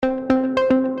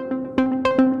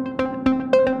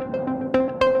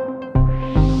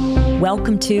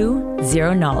Welcome to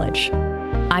Zero Knowledge.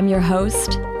 I'm your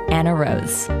host, Anna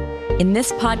Rose. In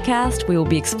this podcast, we will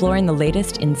be exploring the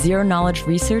latest in zero-knowledge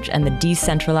research and the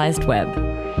decentralized web,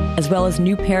 as well as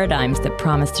new paradigms that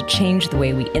promise to change the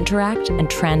way we interact and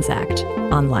transact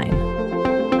online.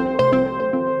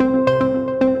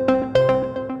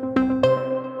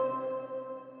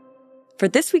 For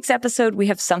this week's episode, we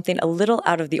have something a little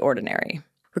out of the ordinary.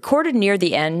 Recorded near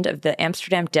the end of the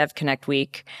Amsterdam Dev Connect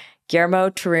week, Guillermo,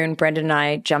 Tarun, Brendan, and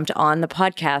I jumped on the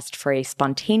podcast for a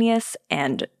spontaneous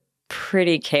and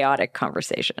pretty chaotic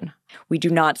conversation. We do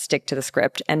not stick to the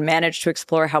script and manage to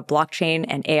explore how blockchain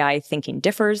and AI thinking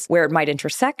differs, where it might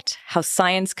intersect, how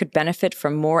science could benefit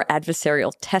from more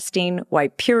adversarial testing, why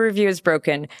peer review is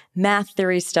broken, math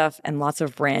theory stuff, and lots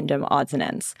of random odds and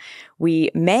ends.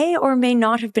 We may or may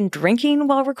not have been drinking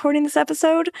while recording this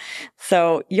episode,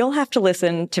 so you'll have to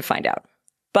listen to find out.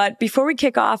 But before we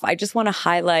kick off, I just want to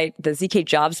highlight the ZK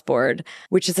Jobs Board,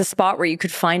 which is a spot where you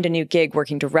could find a new gig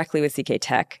working directly with ZK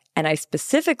Tech. And I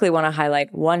specifically want to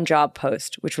highlight one job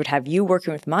post, which would have you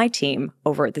working with my team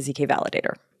over at the ZK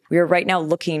Validator. We are right now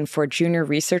looking for a junior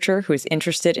researcher who is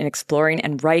interested in exploring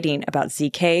and writing about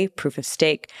ZK, proof of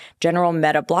stake, general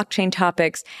meta blockchain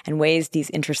topics, and ways these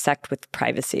intersect with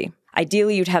privacy.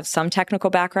 Ideally, you'd have some technical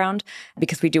background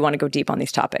because we do want to go deep on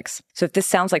these topics. So if this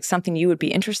sounds like something you would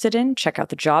be interested in, check out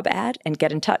the job ad and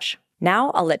get in touch.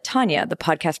 Now I'll let Tanya, the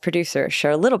podcast producer,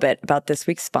 share a little bit about this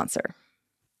week's sponsor.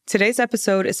 Today's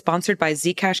episode is sponsored by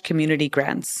Zcash Community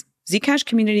Grants. Zcash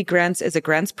Community Grants is a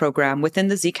grants program within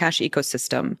the Zcash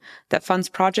ecosystem that funds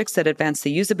projects that advance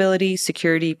the usability,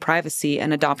 security, privacy,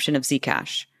 and adoption of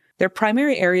Zcash. Their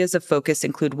primary areas of focus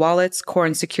include wallets, core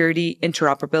and security,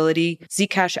 interoperability,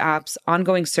 Zcash apps,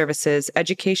 ongoing services,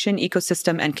 education,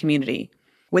 ecosystem, and community.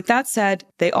 With that said,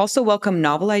 they also welcome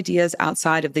novel ideas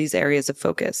outside of these areas of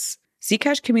focus.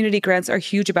 Zcash community grants are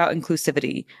huge about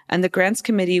inclusivity, and the grants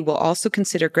committee will also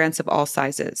consider grants of all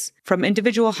sizes, from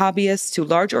individual hobbyists to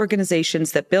large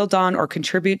organizations that build on or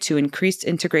contribute to increased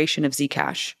integration of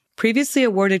Zcash. Previously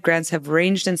awarded grants have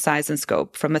ranged in size and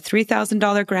scope, from a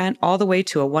 $3,000 grant all the way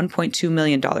to a $1.2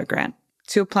 million grant.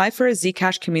 To apply for a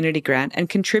Zcash community grant and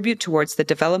contribute towards the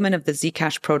development of the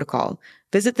Zcash protocol,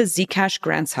 visit the Zcash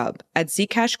Grants Hub at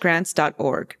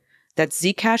zcashgrants.org. That's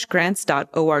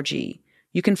zcashgrants.org.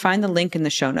 You can find the link in the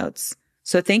show notes.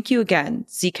 So thank you again,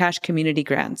 Zcash Community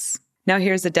Grants. Now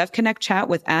here's a Dev Connect chat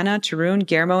with Anna, Tarun,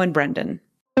 Guillermo, and Brendan.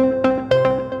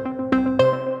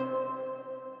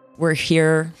 We're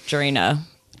here during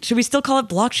should we still call it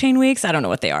blockchain weeks? I don't know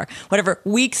what they are. Whatever,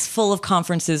 weeks full of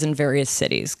conferences in various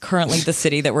cities. Currently, the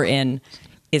city that we're in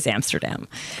is Amsterdam.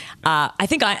 I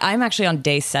think I'm actually on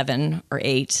day 7 or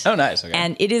 8. Oh, nice. Okay.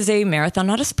 And it is a marathon,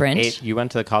 not a sprint. 8, you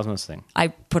went to the Cosmos thing. I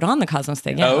put on the Cosmos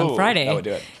thing on Friday. That would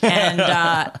do it. And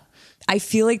I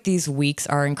feel like these weeks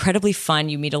are incredibly fun.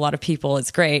 You meet a lot of people.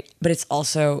 It's great. But it's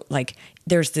also like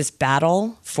there's this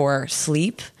battle for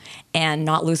sleep and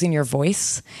not losing your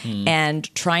voice and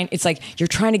it's like you're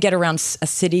trying to get around a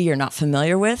city you're not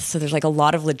familiar with. So there's like a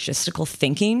lot of logistical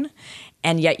thinking,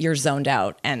 and yet you're zoned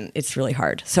out and it's really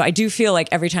hard. So I do feel like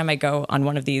every time I go on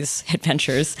one of these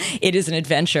adventures, it is an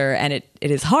adventure and it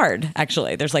is hard,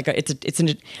 actually. There's like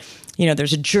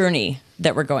there's a journey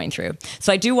that we're going through.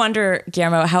 So I do wonder,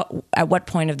 Guillermo, at what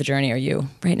point of the journey are you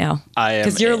right now? I am.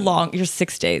 Because you're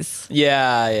 6 days.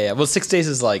 Yeah. Well, 6 days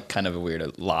is like kind of a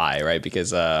weird lie, right?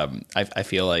 Because I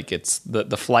feel like it's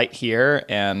the flight here,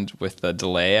 and with the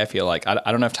delay, I feel like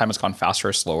I don't know if time has gone faster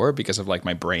or slower because of like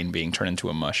my brain being turned into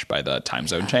a mush by the time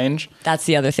zone change. That's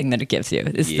the other thing that it gives you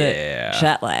is the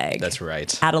jet lag. That's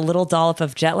right. Add a little dollop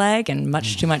of jet lag and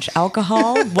much too much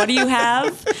alcohol. What do you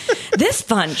have? This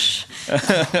bunch.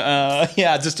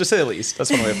 Yeah, just to say the least.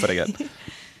 That's one way of putting it.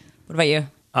 What about you?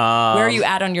 Where are you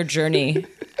at on your journey?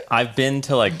 I've been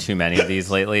to like too many of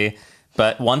these lately.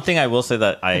 But one thing I will say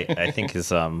that I think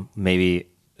is maybe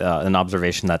an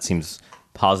observation that seems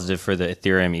positive for the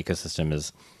Ethereum ecosystem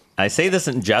is, I say this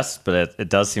in jest, but it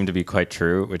does seem to be quite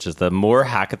true, which is the more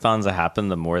hackathons that happen,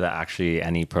 the more that actually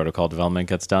any protocol development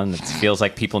gets done. It feels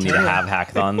like people need to have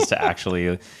hackathons to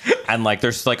actually, and like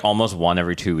there's like almost one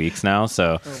every 2 weeks now,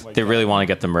 so they really want to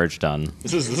get the merge done.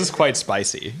 This is quite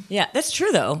spicy. Yeah, that's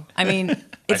true though. I mean,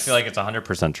 I feel like it's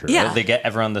 100% true. Yeah. Right? They get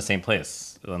everyone in the same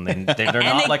place. And they're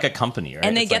not like a company, right?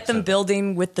 And they It's get like them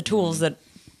building with the tools that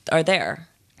are there.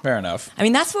 Fair enough. I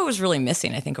mean, that's what was really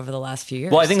missing, I think, over the last few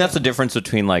years. Well, I think that's the difference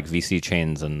between like VC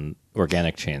chains and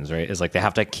organic chains, right? Is like they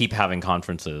have to keep having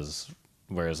conferences,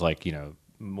 whereas like,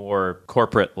 more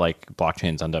corporate like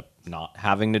blockchains end up not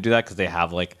having to do that because they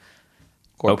have like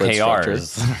corporate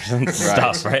OKRs and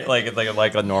stuff, right? Like it's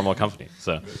like a normal company.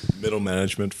 So Middle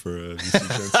management for VC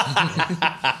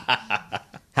funds.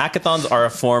 hackathons are a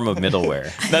form of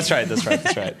middleware. That's right.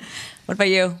 What about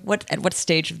you? At what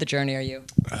stage of the journey are you?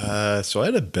 So I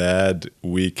had a bad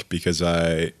week because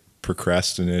I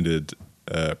procrastinated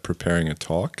preparing a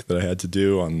talk that I had to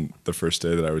do on the first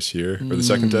day that I was here, or the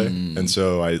second day, and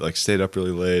so I like stayed up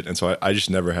really late, and so I just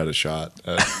never had a shot.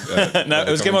 No, it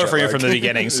was game over for you from the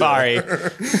beginning. Sorry.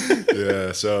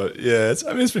 Yeah. So yeah,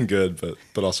 it's been good,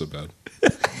 but also bad.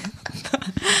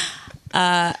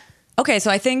 Okay,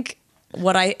 so I think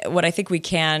what I think we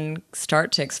can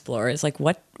start to explore is like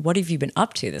what have you been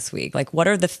up to this week? Like what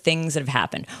are the things that have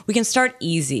happened? We can start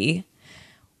easy.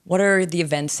 What are the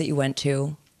events that you went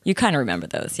to? You kind of remember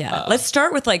those, yeah. Let's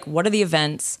start with like what are the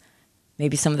events,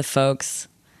 maybe some of the folks,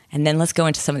 and then let's go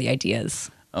into some of the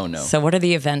ideas. Oh no. So what are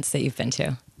the events that you've been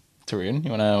to? Tarun, you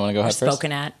wanna go ahead first?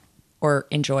 Spoken at or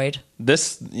enjoyed?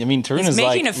 Tarun He's is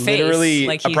making like a face, literally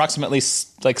like he's- approximately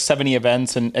like 70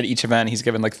 events, and at each event he's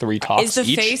given like 3 talks Is the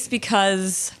each. face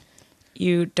because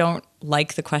you don't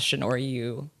like the question or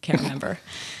you can't remember?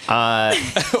 You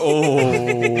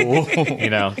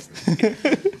know,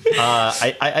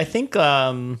 I think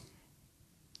the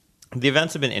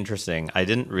events have been interesting. I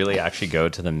didn't really actually go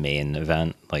to the main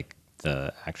event, like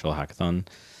the actual hackathon,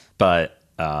 but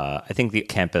I think the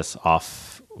campus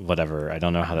off whatever, I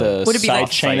don't know how to. The Would it be like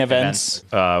sidechain events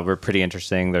were pretty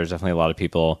interesting. There's definitely a lot of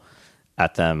people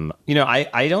at them. You know,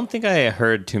 I don't think I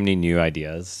heard too many new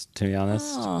ideas, to be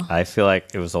honest. I feel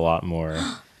like it was a lot more,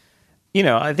 you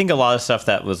know, I think a lot of stuff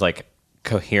that was like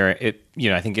coherent.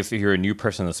 I think if you're a new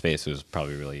person in the space, it was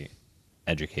probably really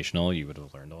educational. You would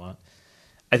have learned a lot.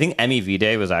 I think MEV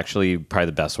Day was actually probably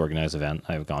the best organized event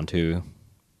I've gone to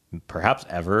perhaps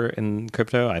ever in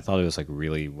crypto. I thought it was like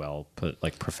really well put,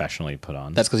 like professionally put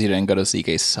on. That's because you didn't go to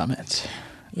ZK Summit.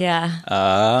 Yeah.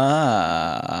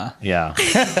 Yeah.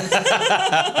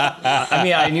 I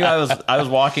mean, I knew I was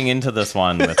walking into this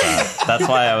one with that. That's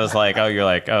why I was like, oh, you're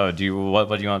like, oh, what do you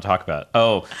want to talk about?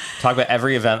 Oh, talk about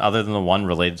every event other than the one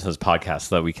related to this podcast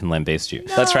so that we can lambaste you.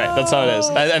 No. That's right. That's how it is.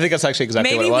 I think that's actually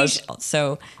exactly what it was.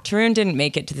 So Tarun didn't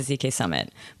make it to the ZK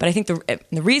Summit, but I think the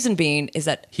reason being is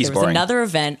that He's there was boring. another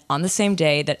event on the same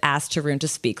day that asked Tarun to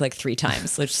speak like 3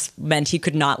 times, which meant he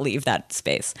could not leave that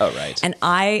space. Oh, right. And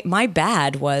my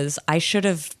bad was I should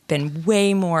have been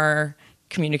way more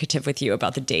communicative with you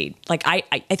about the date. Like I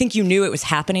think you knew it was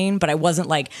happening, but I wasn't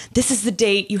like, this is the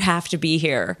date, you have to be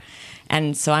here.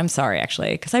 And so I'm sorry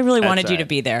actually, because I really wanted you to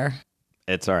be there.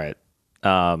 It's all right.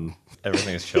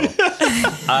 Everything is chill.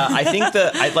 I think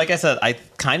like I said, I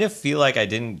kind of feel like I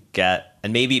didn't get,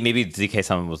 and maybe ZK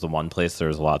Summit was the one place there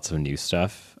was lots of new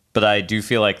stuff, but I do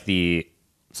feel like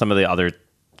some of the other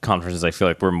conferences I feel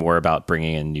like were more about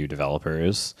bringing in new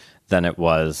developers than it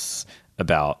was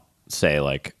about, say,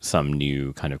 like some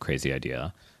new kind of crazy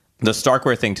idea. The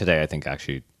Starkware thing today, I think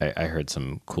actually I heard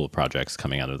some cool projects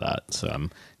coming out of that. So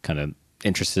I'm kind of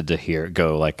interested to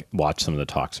go like watch some of the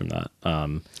talks from that.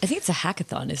 I think it's a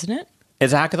hackathon, isn't it?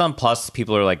 It's a hackathon plus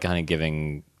people are like kind of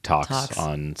giving talks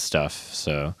on stuff.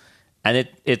 So, and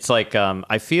it's like,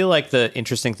 I feel like the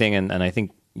interesting thing, and I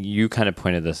think you kind of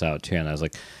pointed this out too, and I was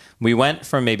like, we went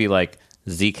from maybe like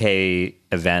ZK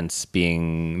events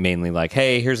being mainly like,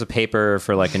 hey, here's a paper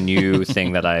for like a new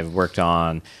thing that I've worked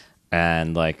on,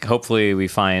 and like hopefully we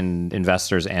find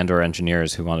investors and or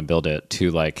engineers who want to build it,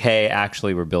 to like, hey,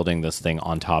 actually we're building this thing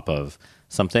on top of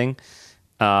something.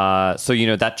 So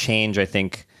that change, I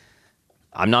think,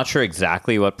 I'm not sure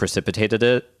exactly what precipitated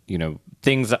it.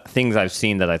 Things I've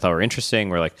seen that I thought were interesting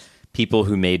were like people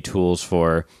who made tools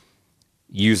for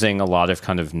using a lot of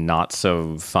kind of not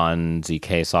so fun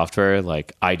ZK software,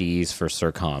 like IDEs for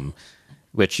Circom,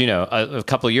 which, a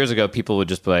couple of years ago, people would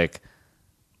just be like,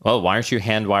 well, why aren't you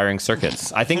hand wiring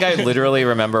circuits? I think I literally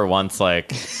remember once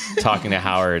like talking to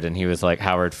Howard, and he was like,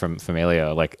 Howard from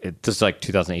Aleo, like just like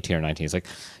 2018 or 19. He's like,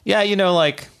 yeah,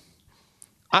 like,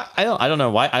 I don't know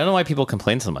why. I don't know why people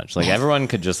complain so much. Like everyone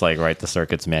could just like write the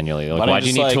circuits manually. Like, why do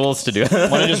you need tools to do it? Why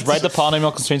don't you just write the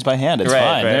polynomial constraints by hand? It's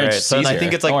fine. Right. It's So I easier.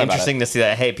 think it's like interesting to see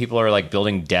that, hey, people are like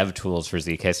building dev tools for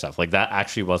ZK stuff. Like that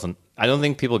actually wasn't. I don't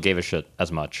think people gave a shit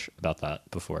as much about that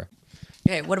before.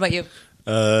 Okay, what about you?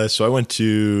 So I went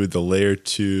to the Layer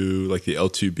 2, like the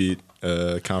L2 Beat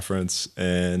conference,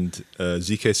 and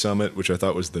ZK Summit, which I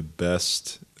thought was the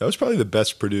best. That was probably the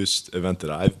best produced event that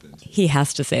I've been to. He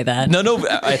has to say that. No,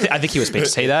 I think he was paid to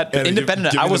say that. Yeah,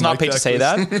 Independent, give I me was the not mic paid to back, say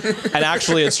please. that. And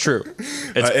actually, it's true.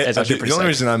 It's actually The pretty only sick.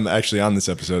 reason I'm actually on this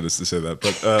episode is to say that.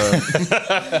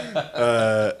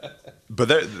 But But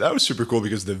that was super cool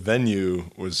because the venue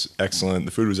was excellent,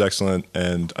 the food was excellent,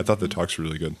 and I thought the talks were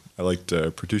really good. I liked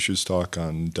Pratyusha's talk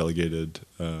on delegated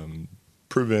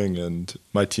proving, and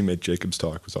my teammate Jacob's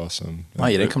talk was awesome. Wow,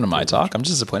 you didn't come to my talk? I'm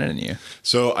just disappointed in you.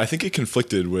 So I think it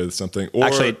conflicted with something. Or,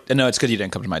 Actually, no, it's good you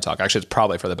didn't come to my talk. Actually, it's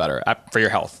probably for the better, for your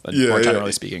health, more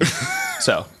generally speaking.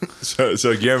 So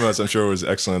Guillermo's, I'm sure, was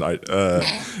excellent.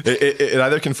 It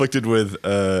either conflicted with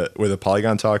a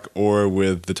Polygon talk or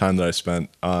with the time that I spent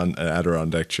on an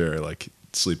Adirondack chair, like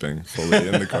sleeping fully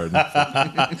in the garden.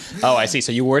 Oh, I see.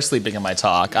 So you were sleeping in my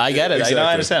talk. I get it. Exactly,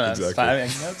 I understand that.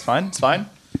 exactly. It's fine. It's fine.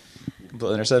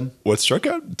 Completely understood. What struck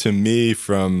out to me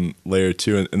from layer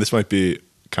 2, and this might be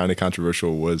kind of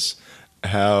controversial, was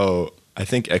how I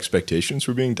think expectations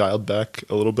were being dialed back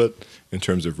a little bit in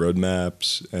terms of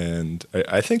roadmaps. And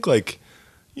I think a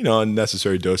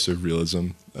necessary dose of realism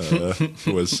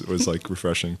was like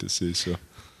refreshing to see. So,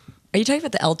 Are you talking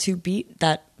about the L2 beat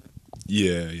that?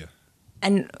 Yeah.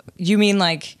 And you mean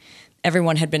like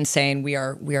everyone had been saying we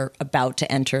are about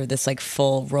to enter this like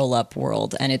full roll up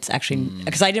world, and it's actually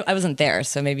because I wasn't there,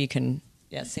 so maybe you can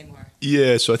say more.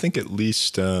 Yeah, so I think at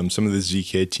least some of the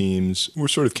ZK teams were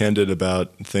sort of candid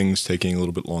about things taking a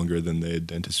little bit longer than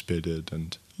they'd anticipated,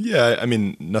 and yeah, I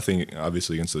mean nothing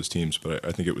obviously against those teams, but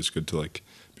I think it was good to like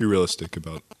be realistic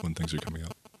about when things are coming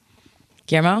out.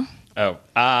 Guillermo?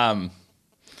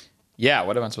 Yeah.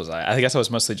 What events was I? I guess I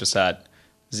was mostly just at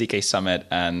ZK Summit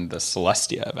and the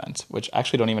Celestia event, which I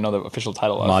actually don't even know the official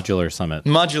title of. Modular Summit.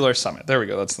 Modular Summit. There we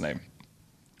go. That's the name.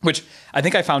 Which I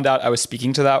think I found out I was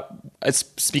speaking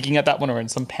at that one or in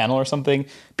some panel or something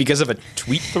because of a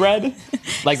tweet thread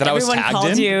like that I was tagged in. Everyone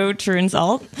called you Tarun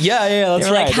Alt? Yeah, that's they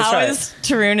were right. Like, how is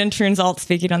Tarun and Tarun Alt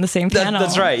speaking on the same panel?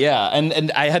 That's right, yeah.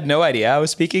 And I had no idea I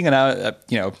was speaking, and I,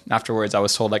 afterwards I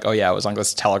was told like, oh yeah, I was on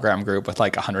this Telegram group with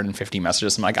like 150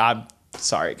 messages. I'm like, I'm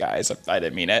sorry guys, I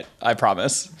didn't mean it. I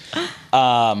promise.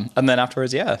 And then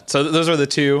afterwards, yeah. So those are the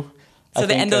two. So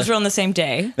those were on the same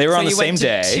day. They were on the same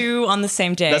day. Two on the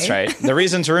same day. That's right. The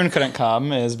reason Tarun couldn't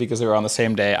come is because they were on the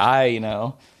same day.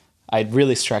 I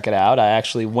really struck it out. I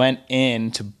actually went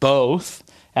into both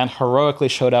and heroically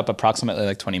showed up approximately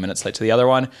like 20 minutes late to the other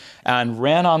one and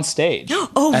ran on stage.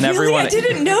 Oh, and really? I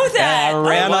didn't know that. I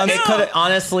ran on.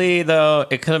 Honestly, though,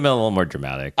 it could have been a little more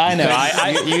dramatic. I know.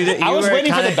 I was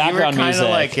waiting for the background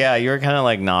music. You were kind of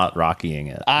like not rockying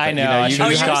it. I know. You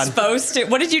were supposed to.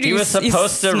 What did you do? He was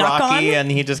supposed to rocky,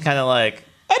 and he just kind of like.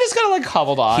 I just kind of like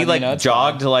hobbled on. He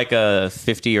jogged like a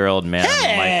 50-year-old man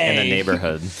like in a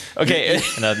neighborhood. Okay.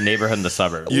 In a neighborhood in the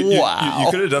suburbs. Wow.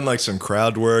 You could have done like some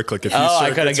crowd work, like a few circuits I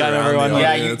could have gotten everyone.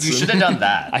 Yeah, you should have done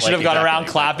that. I should have gone around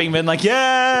clapping, been like,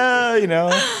 yeah,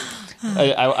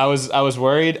 I was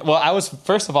worried. Well, I was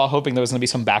first of all hoping there was going to be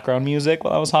some background music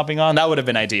while I was hopping on. That would have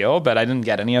been ideal, but I didn't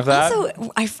get any of that.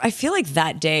 Also, I feel like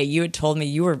that day you had told me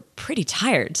you were pretty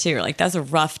tired too. Like that was a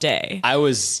rough day. I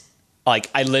was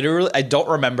like, I don't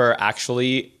remember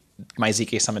actually my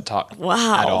ZK Summit talk at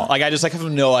all. Like I just have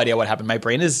no idea what happened. My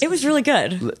brain is. It was really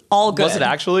good. All good. Was it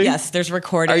actually? Yes. There's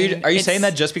recording. Are you saying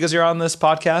that just because you're on this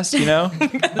podcast? I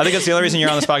think that's the only reason you're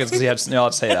on this podcast because you have no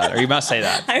to say that, or you must say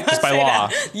that just by law.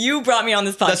 That. You brought me on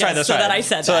this podcast, that's right. That I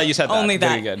said. So that you said that. Only that.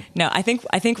 Very good. No, I think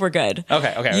we're good.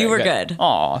 Okay. You were good.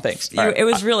 Aw, thanks. It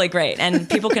was really great, and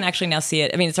people can actually now see it.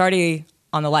 I mean, it's already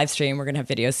on the live stream. We're going to have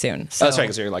videos soon. So. That's right,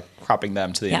 because you're like cropping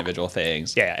them to the individual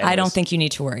things. Yeah. I don't think you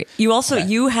need to worry. You also,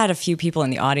 you had a few people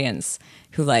in the audience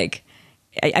who like,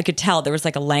 I could tell there was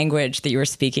like a language that you were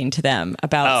speaking to them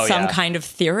about some kind of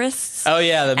theorists. Oh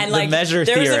yeah, the measure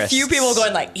there theorists. There was a few people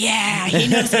going like, yeah, he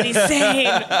knows what he's saying.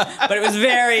 But it was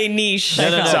very niche.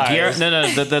 No.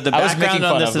 The background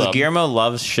on this is Guillermo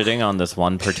loves shitting on this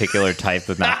one particular type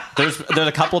of math. There's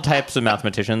a couple types of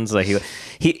mathematicians. Like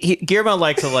Guillermo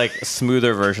likes a like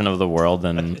smoother version of the world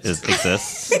than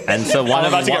exists. And so one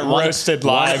of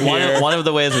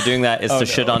the ways of doing that is to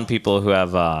shit on people who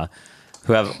have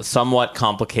somewhat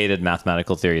complicated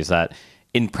mathematical theories that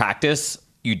in practice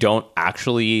you don't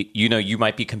actually, you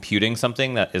might be computing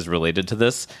something that is related to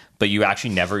this, but you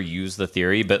actually never use the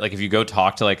theory. But like if you go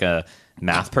talk to like a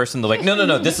math person, they're like,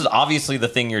 no, this is obviously the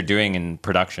thing you're doing in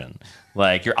production.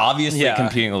 Like you're obviously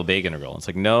computing a Lebesgue integral. It's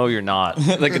like, no, you're not.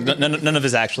 Like none of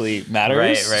this actually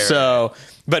matters. Right. So,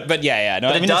 but yeah.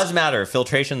 No, but it does matter.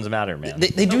 Filtrations matter, man.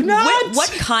 They do not. What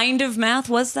kind of math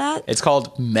was that? It's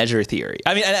called measure theory.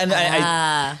 I mean,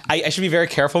 I should be very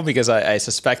careful because I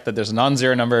suspect that there's a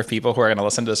non-zero number of people who are going to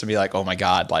listen to this and be like, oh my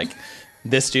God, like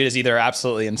this dude is either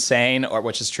absolutely insane or,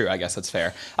 which is true, I guess that's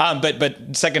fair.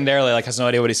 But secondarily, like, has no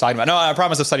idea what he's talking about. No, I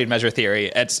promise I've studied measure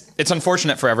theory. It's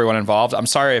unfortunate for everyone involved. I'm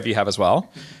sorry if you have as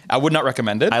well. I would not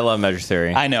recommend it. I love measure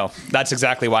theory. I know. That's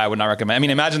exactly why I would not recommend. I mean,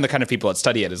 imagine the kind of people that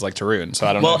study it is like Tarun. So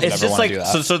I don't know if you'd ever want to do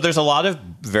that. So there's a lot of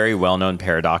very well-known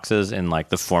paradoxes in like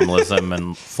the formalism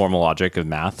and formal logic of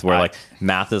math, where like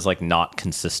math is like not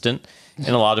consistent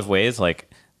in a lot of ways. Like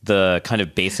the kind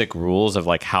of basic rules of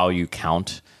like how you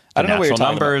count the natural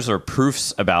numbers or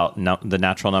proofs about the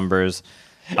natural numbers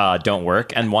don't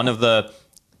work. And one of the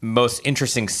most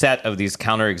interesting set of these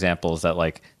counterexamples that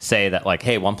like say that like,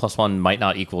 hey, 1 + 1 might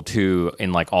not equal 2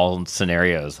 in like all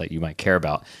scenarios that you might care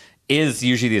about is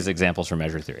usually these examples from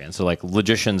measure theory. And so like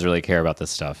logicians really care about this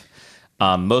stuff.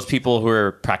 Most people who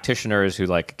are practitioners who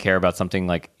like care about something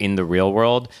like in the real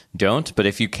world don't. But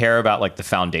if you care about like the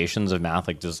foundations of math,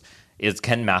 like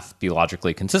can math be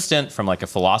logically consistent from like a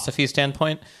philosophy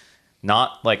standpoint,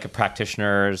 not like a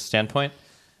practitioner's standpoint?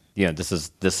 You know, this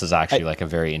is actually like a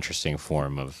very interesting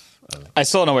form of I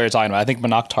still don't know what you're talking about. I think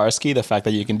Banach-Tarski, the fact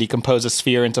that you can decompose a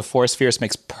sphere into 4 spheres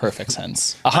makes perfect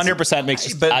sense. 100%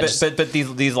 makes. But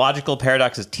these logical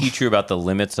paradoxes teach you about the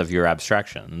limits of your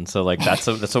abstraction. And so like that's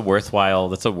a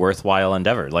worthwhile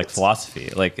endeavor. Like philosophy,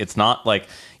 like it's not like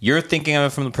you're thinking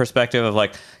of it from the perspective of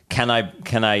like can I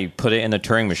put it in a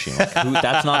Turing machine? Like,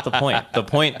 that's not the point. The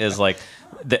point is like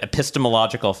the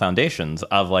epistemological foundations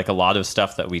of like a lot of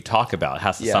stuff that we talk about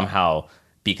has to somehow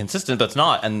be consistent, but it's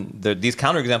not. And these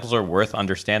counterexamples are worth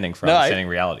understanding for understanding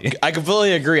reality. I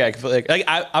completely agree.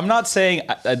 I'm not saying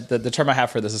the term I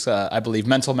have for this is, I believe,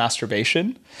 mental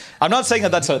masturbation. I'm not saying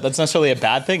that's necessarily a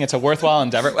bad thing. It's a worthwhile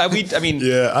endeavor.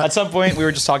 At some point we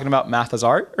were just talking about math as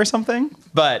art or something.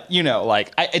 But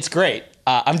it's great.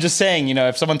 I'm just saying,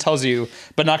 if someone tells you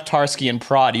Banach-Tarski and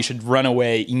Prod, you should run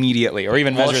away immediately, or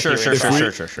even measure theory.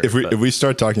 Sure. If we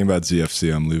start talking about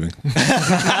ZFC, I'm leaving.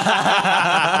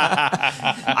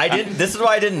 This is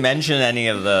why I didn't mention any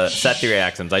of the set theory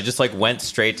axioms. I just like went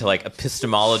straight to like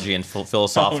epistemology and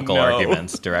philosophical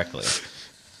arguments directly.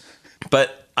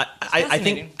 But I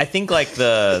think like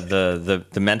the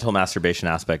mental masturbation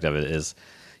aspect of it is,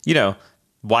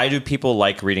 why do people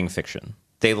like reading fiction?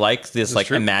 They like this like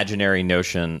imaginary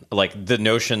notion, like the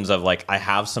notions of like, I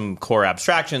have some core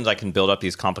abstractions, I can build up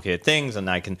these complicated things, and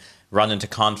I can run into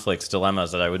conflicts,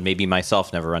 dilemmas that I would maybe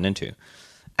myself never run into.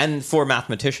 And for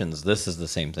mathematicians, this is the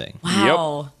same thing.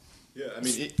 Wow. Yep. Yeah, I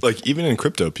mean, like even in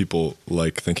crypto, people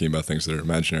like thinking about things that are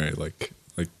imaginary, like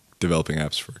developing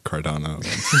apps for Cardano.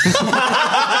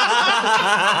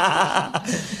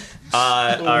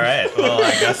 All right. Well,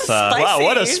 I guess. Wow,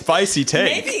 what a spicy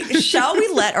take. Maybe shall we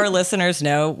let our listeners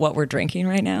know what we're drinking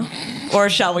right now, or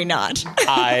shall we not?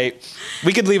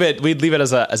 We could leave it. We'd leave it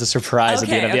as a surprise at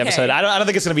the end of the episode. I don't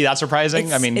think it's going to be that surprising.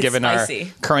 It's given spicy. Our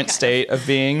current state of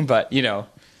being, but All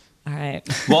right.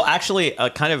 Well, actually, a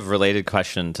kind of related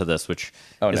question to this, which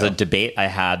is a debate I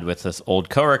had with this old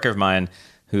coworker of mine,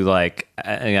 who I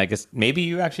guess maybe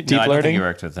you actually Deep I don't think Learning? you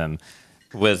worked with him.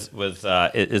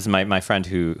 Is my friend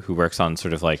who works on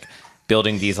sort of like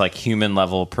building these like human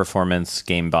level performance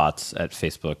game bots at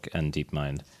Facebook and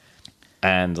DeepMind,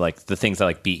 and like the things that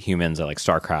like beat humans at like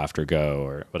StarCraft or Go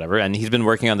or whatever. And he's been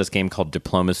working on this game called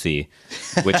Diplomacy,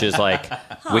 which is like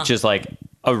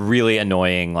a really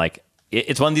annoying like.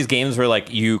 It's one of these games where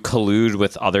like you collude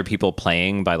with other people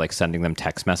playing by like sending them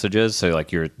text messages. So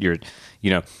like you're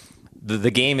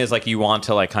the game is like you want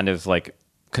to like kind of like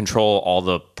control all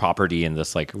the property in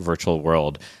this like virtual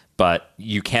world, but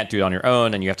you can't do it on your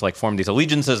own, and you have to like form these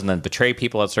allegiances and then betray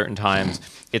people at certain times.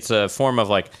 It's a form of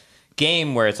like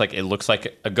game where it's like it looks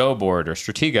like a Go board or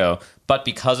Stratego, but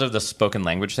because of the spoken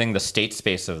language thing, the state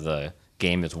space of the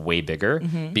game is way bigger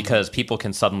because people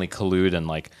can suddenly collude, and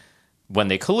like when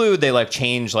they collude, they like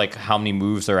change like how many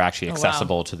moves are actually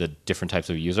accessible to the different types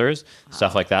of users,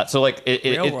 stuff like that. So like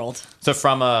real world. So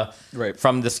from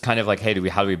this kind of like, hey,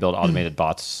 how do we build automated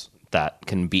bots that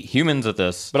can beat humans at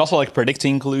this? but also like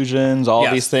predicting collusions, all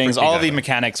Yes, these things, all of the exactly.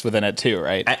 mechanics within it too,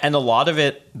 right? And a lot of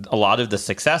the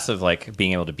success of like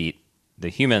being able to beat the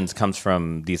humans comes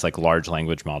from these like large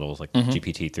language models, like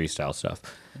GPT-3 style stuff.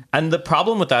 And the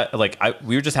problem with that, like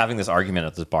we were just having this argument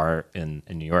at this bar in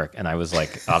New York, and I was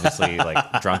like obviously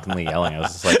like drunkenly yelling. I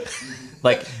was just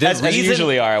like the As you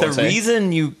usually are, I would say.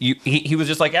 reason he was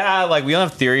just like, like we don't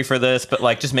have theory for this, but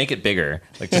like just make it bigger,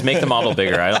 like just make the model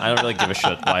bigger. I don't really give a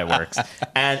shit why it works.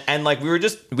 And like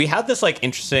we had this like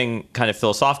interesting kind of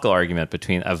philosophical argument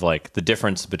of like the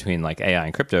difference between like AI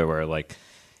and crypto, where like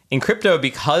in crypto,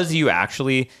 because you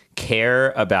actually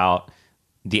care about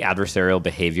the adversarial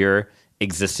behavior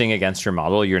existing against your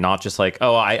model, you're not just like,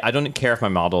 I don't care if my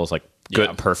model is like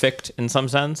good, perfect in some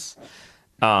sense.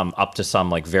 up to some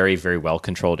like very, very well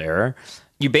controlled error,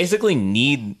 you basically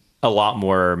need a lot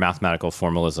more mathematical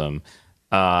formalism.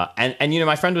 And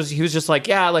my friend was just like,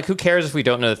 yeah, like who cares if we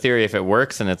don't know the theory, if it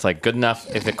works and it's like good enough,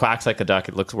 if it quacks like a duck,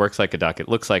 works like a duck, it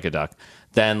looks like a duck,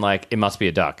 then like it must be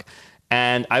a duck.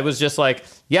 And I was just like,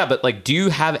 yeah, but like, do you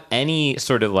have any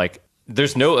sort of like,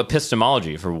 there's no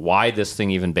epistemology for why this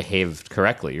thing even behaved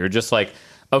correctly. You're just like,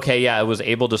 okay, yeah, I was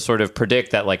able to sort of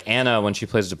predict that like Anna, when she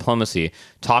plays diplomacy,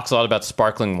 talks a lot about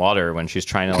sparkling water when she's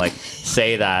trying to like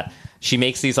say that. She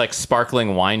makes these like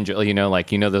sparkling wine,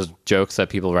 those jokes that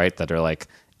people write that are like,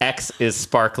 X is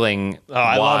sparkling. Oh,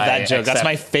 I love that joke. That's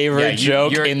my favorite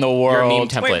joke in the world. Your meme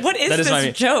template. Wait, what is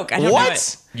this joke? I don't know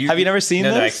What? Have you never seen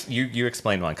this? You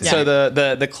explain one. So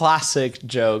the classic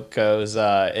joke goes,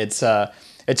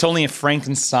 it's only a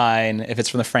Frankenstein if it's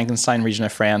from the Frankenstein region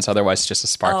of France. Otherwise, it's just a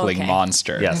sparkling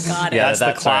monster. Yes, Got it. Yeah, that's the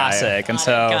right. classic.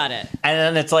 Got it.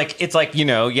 And then it's like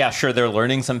yeah, sure, they're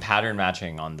learning some pattern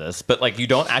matching on this, but like you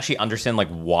don't actually understand like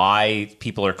why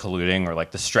people are colluding or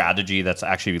like the strategy that's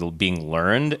actually being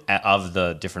learned of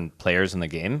the different players in the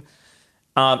game.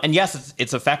 And yes,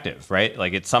 it's effective, right?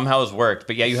 Like it somehow has worked,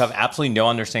 but yeah, you have absolutely no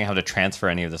understanding how to transfer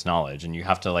any of this knowledge, and you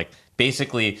have to like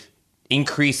basically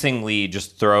increasingly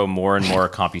just throw more and more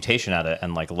computation at it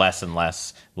and like less and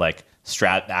less like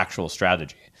actual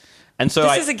strategy. And so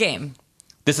This is a game.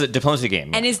 This is a diplomacy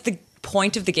game. And is the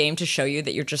point of the game to show you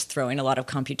that you're just throwing a lot of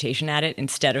computation at it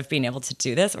instead of being able to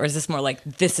do this? Or is this more like,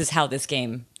 this is kind of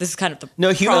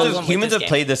the humans have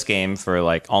played this game for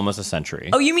like almost a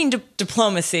century. Oh, you mean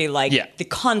diplomacy, like the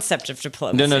concept of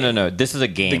diplomacy? No. This is a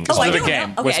game. Specific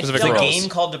game with specific It's a rules. game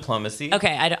called Diplomacy.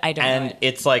 Okay, I don't know And it.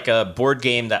 it's like a board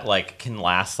game that like can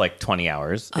last like 20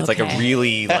 hours. It's like a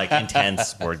really like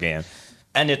intense board game.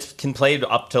 And it can play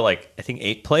up to like, I think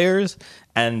 8 players.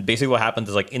 And basically what happens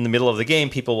is like in the middle of the game,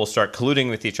 people will start colluding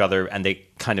with each other and they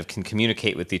kind of can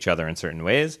communicate with each other in certain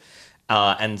ways.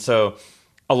 And so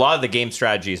a lot of the game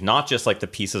strategy is not just like the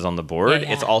pieces on the board.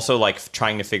 Yeah. It's also like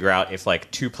trying to figure out if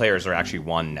like 2 players are actually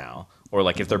one now or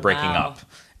like if they're breaking up.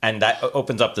 And that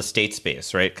opens up the state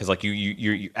space, right? Because like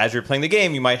you as you're playing the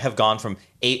game, you might have gone from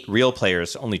 8 real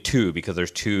players to only 2 because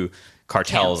there's 2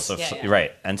 cartels.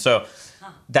 Right. And so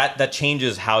that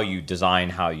changes how you design,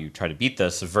 how you try to beat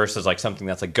this versus like something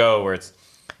that's like Go where it's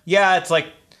like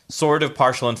sort of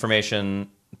partial information,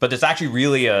 but it's actually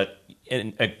really a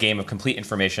game of complete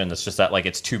information. It's just that like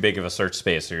it's too big of a search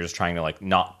space. So you're just trying to like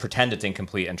not pretend it's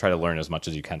incomplete and try to learn as much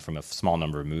as you can from a small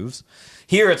number of moves.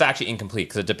 Here it's actually incomplete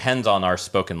because it depends on our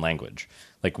spoken language.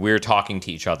 Like we're talking to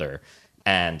each other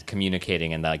and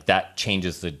communicating, and like that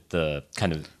changes the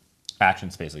kind of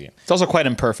action space of the game. It's also quite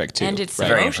imperfect too. And it's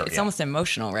it's almost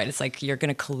emotional, right? It's like you're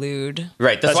going to collude.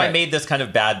 Right. That's why right. I made this kind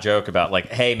of bad joke about like,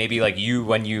 hey, maybe like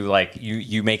when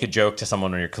you make a joke to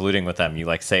someone when you're colluding with them, you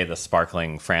like say the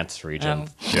sparkling France region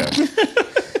joke.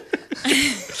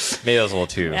 Maybe that was a little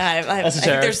too. Yeah, I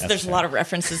think there's a lot of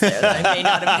references there that I may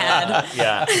not have had.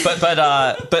 Yeah, but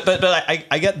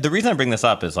I get the reason I bring this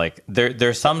up is like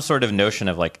there's some sort of notion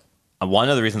of like. One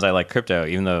of the reasons I like crypto,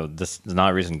 even though this is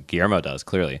not a reason Guillermo does,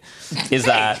 clearly, is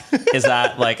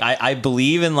that like I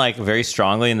believe in like very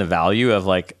strongly in the value of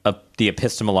like the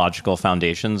epistemological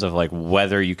foundations of like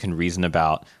whether you can reason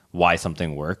about why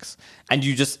something works. And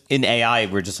you just in AI,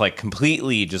 we're just like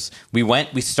completely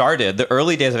we started the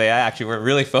early days of AI actually were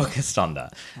really focused on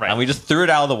that, right? And we just threw it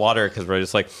out of the water because we're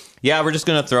just like, yeah, we're just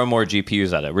going to throw more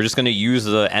GPUs at it. We're just going to use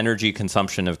the energy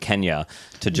consumption of Kenya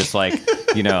to just like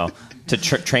to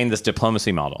train this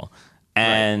diplomacy model,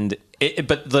 and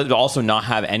but also not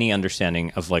have any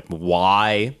understanding of like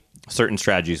why certain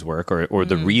strategies work or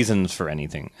the reasons for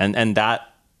anything, and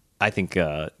that I think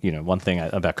one thing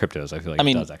about crypto is I feel like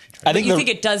it does actually. I think you think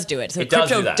it does do it. So it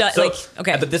crypto does do that.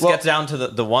 okay, but this gets down to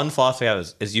the one philosophy I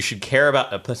have is you should care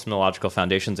about epistemological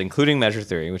foundations, including measure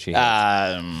theory, which he hates.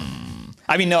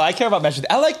 No, I care about measure.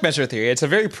 I like measure theory. It's a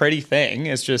very pretty thing.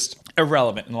 It's just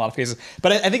irrelevant in a lot of cases.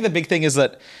 But I think the big thing is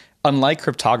that unlike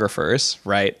cryptographers,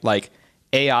 right? Like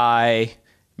AI,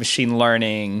 machine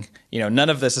learning, none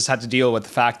of this has had to deal with the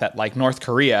fact that like North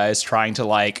Korea is trying to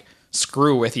like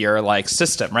screw with your like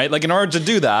system, right? Like in order to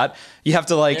do that, you have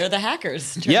to like they're the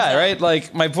hackers. Yeah, right.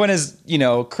 Like my point is,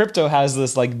 crypto has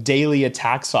this like daily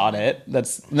attacks on it.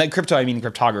 That's like crypto. I mean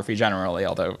cryptography generally,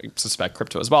 although I suspect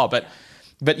crypto as well. But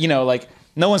like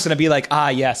no one's going to be like,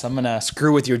 yes, I'm going to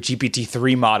screw with your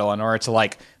GPT-3 model in order to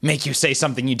like make you say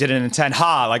something you didn't intend.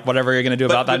 Like whatever you're going to do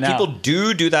about that now. People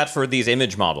do that for these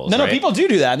image models. No, people do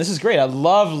that. And this is great. I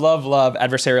love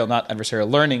adversarial, not adversarial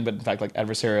learning, but in fact like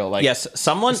adversarial. Like yes,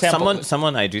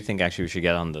 someone I do think actually we should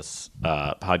get on this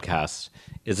podcast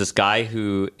is this guy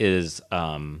who is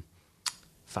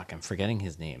fuck, I'm forgetting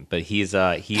his name, but he's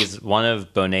one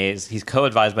of Bonet's. He's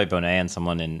co-advised by Bonet and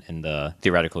someone in the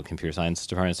theoretical computer science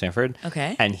department at Stanford.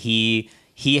 Okay, and he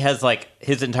has like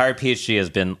his entire PhD has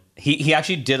been he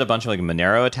actually did a bunch of like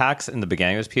Monero attacks in the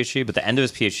beginning of his PhD, but the end of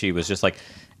his PhD was just like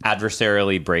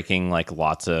adversarially breaking like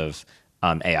lots of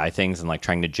AI things and like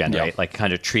trying to generate like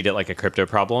kind of treat it like a crypto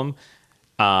problem.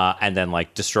 And then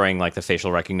like destroying like the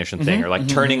facial recognition thing, or like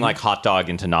turning like hot dog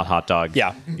into not hot dog.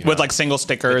 Yeah, with like single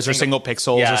stickers or single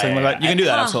pixels or something like that. You can do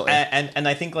that absolutely. And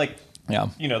I think like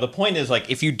the point is like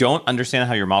if you don't understand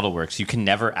how your model works, you can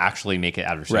never actually make it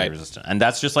adversary resistant. And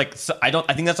that's just like I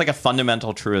think that's like a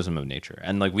fundamental truism of nature.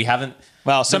 And like we haven't.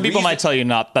 Well, some people might tell you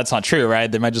that's not true,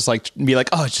 right? They might just like be like,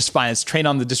 oh, it's just fine. It's trained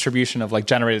on the distribution of like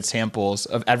generated samples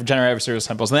of generated adversarial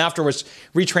samples, and then afterwards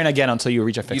retrain again until you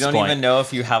reach a fixed point. You don't even know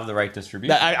if you have the right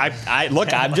distribution. I look,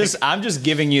 I'm just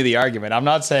giving you the argument. I'm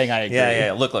not saying I agree.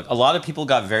 Yeah. Look. A lot of people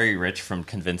got very rich from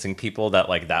convincing people that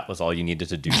like that was all you needed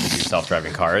to do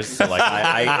self-driving cars. So like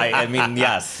I mean,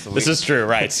 yes, this is true,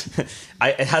 right?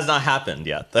 It has not happened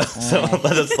yet, though. So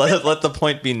let the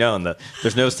point be known that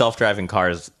there's no self-driving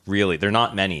cars. Really, they're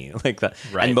not many like that,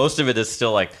 right. And most of it is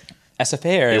still like SFA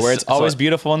area where it's always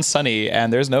beautiful and sunny,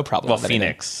 and there's no problem. Well,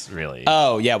 Phoenix, really.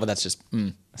 Oh yeah, well that's just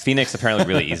Phoenix. Apparently,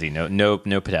 really easy. No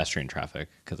pedestrian traffic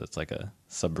because it's like a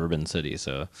suburban city.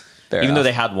 So even though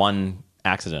they had one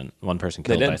accident, one person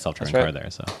killed by a self-driving car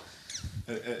there. So.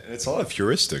 It's a lot of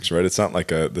heuristics, right? It's not like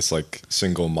this like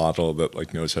single model that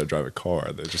like knows how to drive a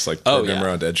car. They just like program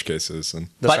around edge cases and.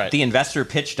 But the investor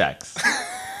pitch decks.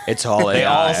 It's all AI. They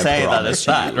all say that it's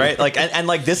that, right? Like, and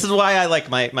like this is why I like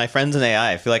my friends in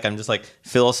AI. I feel like I'm just like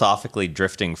philosophically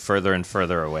drifting further and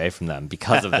further away from them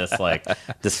because of this like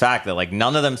this fact that like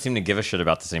none of them seem to give a shit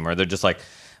about this anymore. They're just like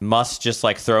must just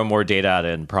like throw more data at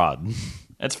it and prod.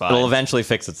 It's fine. It'll eventually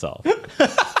fix itself.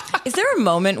 Is there a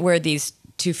moment where these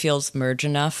two fields merge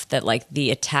enough that like the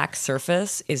attack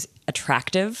surface is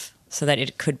attractive so that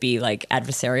it could be like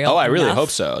adversarial? Oh, I really hope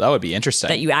so. That would be interesting.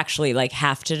 That you actually like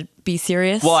have to be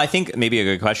serious? Well, I think maybe a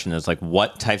good question is like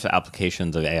what types of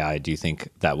applications of AI do you think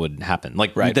that would happen?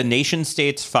 Like the nation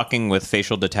states fucking with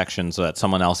facial detection so that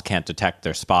someone else can't detect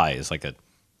their spy is like a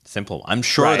simple one. I'm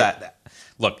sure that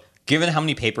look, given how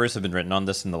many papers have been written on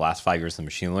this in the last 5 years in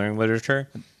machine learning literature,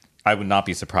 I would not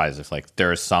be surprised if like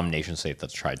there is some nation state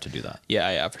that's tried to do that.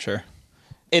 Yeah, for sure.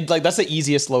 It like that's the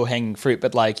easiest low hanging fruit,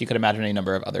 but like you could imagine any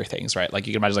number of other things, right? Like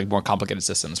you can imagine like more complicated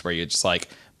systems where you just like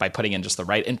by putting in just the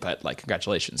right input, like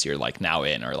congratulations, you're like now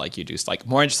in, or like you do like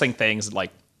more interesting things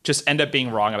like just end up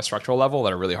being wrong at a structural level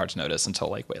that are really hard to notice until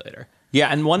like way later. Yeah,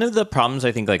 and one of the problems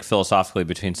I think like philosophically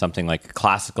between something like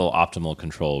classical optimal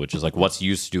control, which is like what's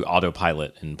used to do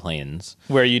autopilot in planes,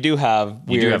 where you do have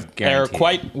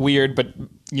quite weird, but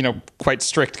quite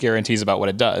strict guarantees about what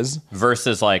it does,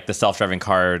 versus like the self-driving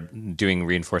car doing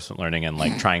reinforcement learning and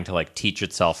like trying to like teach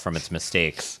itself from its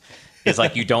mistakes, is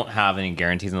like you don't have any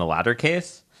guarantees in the latter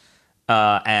case,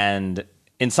 and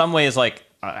in some ways like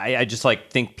I just like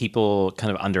think people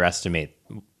kind of underestimate.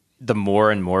 The more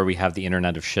and more we have the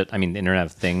Internet of shit, I mean the Internet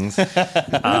of Things,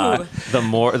 the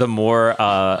more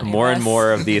and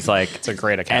more of these like it's a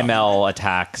great account. ML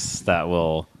attacks that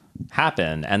will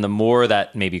happen, and the more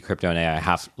that maybe crypto and AI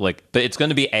have like, but it's going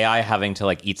to be AI having to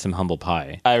like eat some humble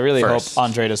pie. I really hope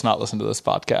Andre does not listen to this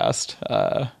podcast.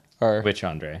 Or which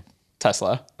Andre?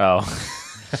 Tesla. Oh,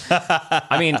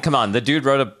 I mean, come on, the dude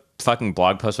wrote a fucking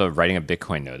blog post about writing a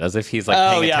Bitcoin node as if he's like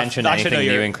paying attention to anything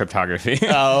new in cryptography.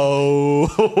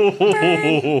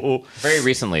 Very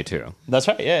recently too. That's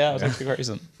right. Yeah, it was actually quite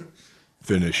recent.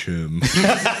 Finish him.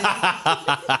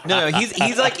 No, he's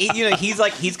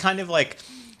kind of like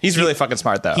he's really fucking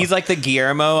smart though. He's like the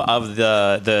Guillermo of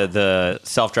the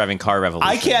self-driving car revolution.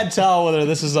 I can't tell whether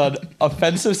this is an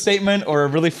offensive statement or a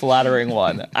really flattering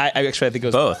one. I think it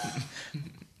was both.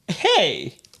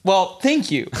 Hey. Well,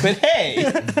 thank you, but hey.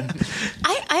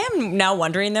 I am now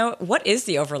wondering, though, what is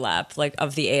the overlap like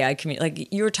of the AI community?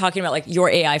 Like you were talking about like your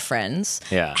AI friends.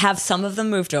 Yeah. Have some of them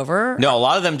moved over? No, a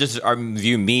lot of them just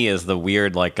view me as the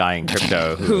weird like guy in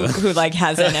crypto who like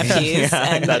has NFTs.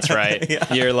 And that's right.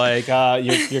 Yeah. You're like,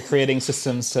 you're creating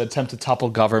systems to attempt to topple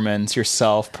governments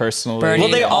yourself personally. Burning well,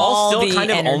 they all still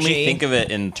kind of energy. only think of it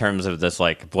in terms of this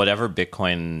like whatever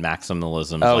Bitcoin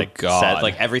maximalism said,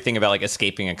 like everything about like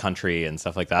escaping a country and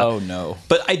stuff like that. Oh no.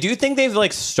 But I do think they've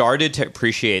like started to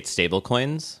appreciate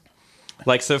stablecoins.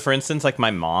 Like, so for instance, like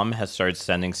my mom has started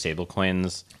sending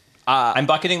stablecoins. I'm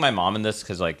bucketing my mom in this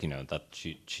because like, that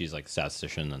she's like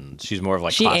statistician and she's more of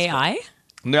like AI?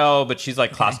 No, but she's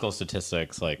like classical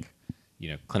statistics, like,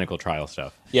 clinical trial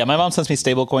stuff. Yeah, my mom sends me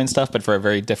stablecoin stuff, but for a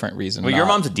very different reason. Well, your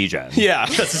mom's a degen. Yeah,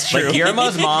 that's true. Like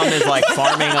Guillermo's mom is like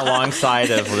farming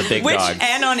alongside of the big Which dogs.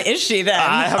 Anon is she then?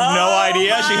 I have no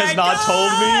idea. She has not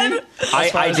told me.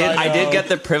 I did get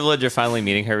the privilege of finally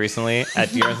meeting her recently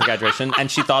at Guillermo's graduation, and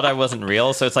she thought I wasn't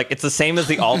real. So it's the same as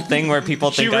the alt thing where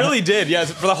people She think really did. Yeah,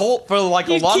 for the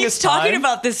He longest keeps talking time.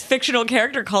 about this fictional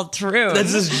character called Tarun.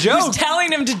 That's this joke. Who's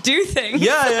telling him to do things.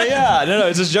 Yeah. No,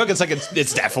 it's this joke. It's like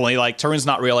it's definitely like Tarun's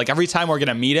not real. Like every time we're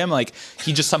gonna meet him, like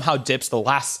he just somehow dips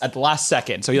at the last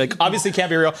second. So he like obviously can't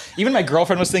be real. Even my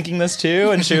girlfriend was thinking this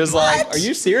too, and she was like, "Are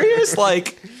you serious?"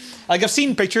 Like I've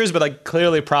seen pictures, but like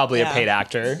clearly probably a paid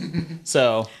actor.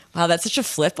 So Wow, that's such a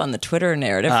flip on the Twitter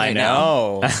narrative I right now.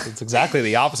 know it's exactly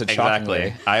the opposite. exactly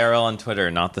Shockingly. IRL on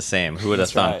Twitter, not the same. Who would have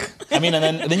thunk? Right. I mean,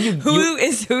 and then you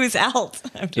Who's out?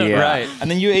 Yeah. right, and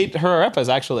then you ate her arepas.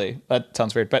 Actually, that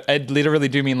sounds weird, but I literally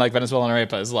do mean like Venezuelan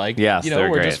arepas. Like, Yes, they're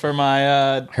we're great. just for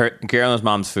my. Guillermo's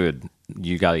mom's food.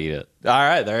 You got to eat it. All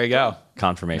right, there you go.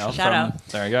 Confirmation. Shout out.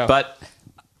 There you go. But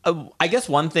I guess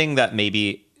one thing that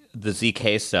maybe the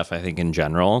ZK stuff, I think in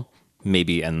general,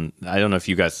 maybe, and I don't know if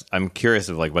you guys, I'm curious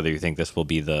of like whether you think this will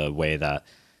be the way that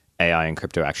AI and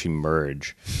crypto actually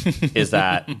merge, is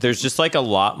that there's just like a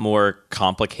lot more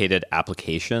complicated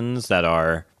applications that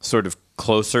are sort of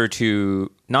closer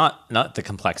to not the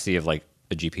complexity of like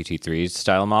a GPT-3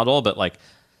 style model, but like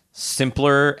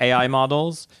simpler AI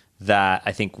models that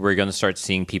I think we're going to start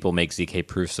seeing people make ZK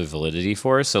proofs of validity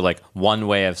for. So like one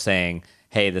way of saying,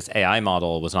 hey, this AI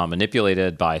model was not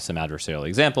manipulated by some adversarial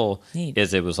example, Neat.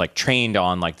 is it was like trained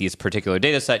on like these particular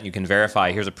data set, and you can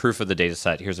verify, here's a proof of the data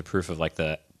set, here's a proof of like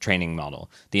the training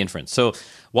model, the inference. So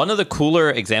one of the cooler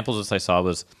examples that I saw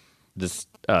was this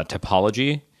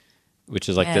Topology, which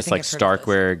is like Yeah, I this think like I've heard of this.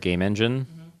 Starkware game engine.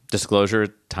 Disclosure,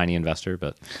 tiny investor,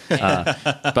 but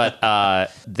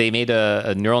they made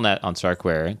a neural net on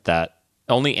Starkware that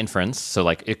only inference, so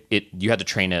like you had to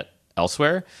train it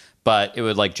elsewhere, but it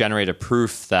would like generate a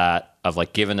proof that of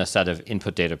like given a set of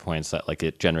input data points that like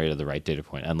it generated the right data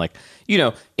point. And like,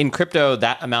 in crypto,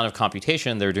 that amount of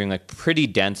computation, they're doing like pretty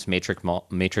dense matrix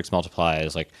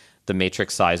multiplies. Like the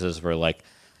matrix sizes were like,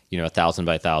 1,000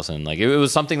 by 1,000. Like it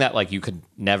was something that like you could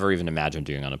never even imagine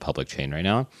doing on a public chain right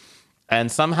now. And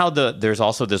somehow there's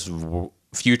also this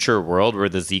future world where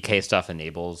the ZK stuff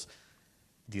enables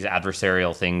these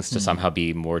adversarial things to somehow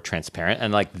be more transparent.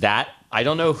 And like that, I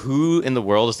don't know who in the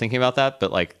world is thinking about that,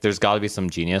 but like there's got to be some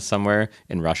genius somewhere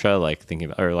in Russia like thinking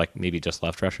about, or like maybe just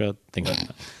left Russia thinking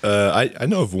about that. I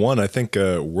know of one. I think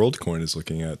WorldCoin is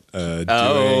looking at doing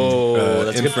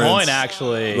that's a good inference, point,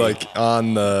 actually. Like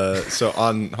on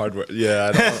hardware.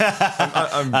 Yeah,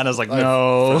 I'm Anna's like,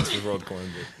 no. friends with WorldCoin.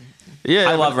 Yeah,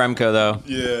 I love Remco though.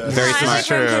 Yeah, Very I like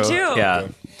smart. Remco too. Yeah,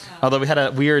 Although we had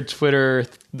a weird Twitter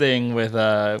thing with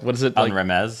what is it on like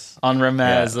Remez. on Remez?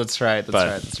 Yeah. That's right.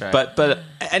 That's right. But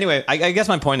anyway, I guess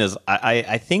my point is,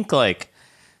 I think like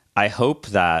I hope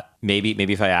that maybe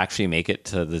if I actually make it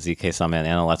to the ZK Summit and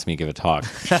Anna lets me give a talk,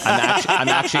 I'm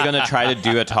actually going to try to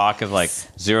do a talk of like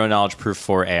zero knowledge proof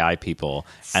for AI people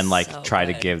and like So try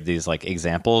to good. give these like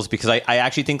examples, because I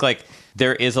actually think like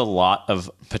there is a lot of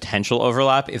potential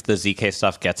overlap if the ZK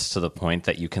stuff gets to the point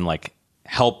that you can like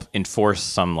help enforce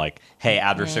some like, hey,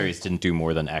 adversaries didn't do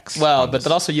more than X. Well, on but this.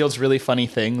 that also yields really funny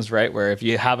things, right? Where if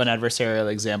you have an adversarial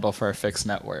example for a fixed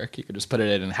network, you could just put it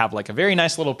in and have like a very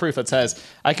nice little proof that says,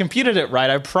 "I computed it right,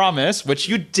 I promise," which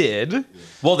you did.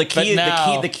 Well, the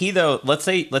now- key though. Let's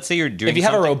say you're doing. If you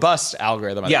have a something- robust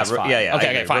algorithm, Yeah, that's fine. yeah, I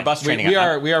Okay, agree. fine. Robust training. We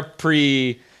are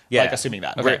pre. Yeah. Like assuming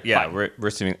that. Okay, fine. we're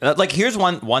assuming. Like here's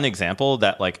one example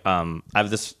that like I have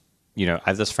this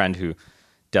friend who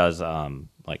does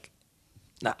like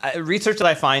research that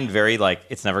I find very like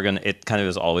it kind of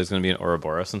is always going to be an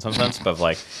Ouroboros in some sense, but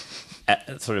like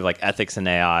sort of like ethics in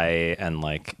AI and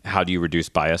like how do you reduce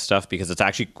bias stuff, because it's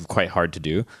actually quite hard to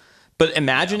do. But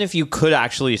imagine if you could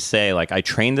actually say like, I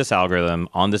trained this algorithm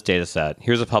on this data set.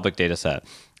 Here's a public data set,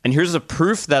 and here's a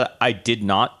proof that I did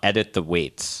not edit the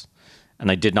weights. And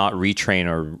I did not retrain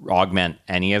or augment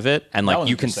any of it. And like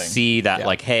one's you can interesting. see that Yeah.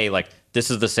 like, hey, like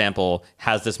this is the sample,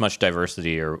 has this much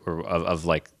diversity or of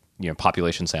like,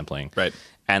 population sampling. Right.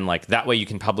 And like that way you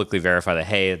can publicly verify that,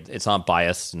 hey, it's not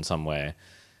biased in some way.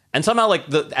 And somehow like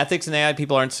the ethics and AI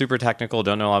people aren't super technical,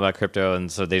 don't know a lot about crypto.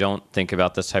 And so they don't think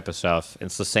about this type of stuff.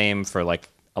 It's the same for like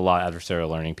a lot of adversarial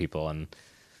learning people. And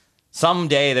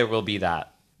someday there will be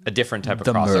a different type of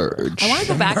crossover. I want to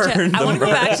go back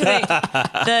to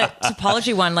the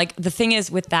topology one. Like the thing is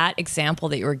with that example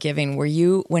that you were giving,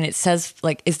 when it says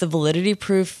like, is the validity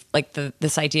proof like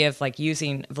this idea of like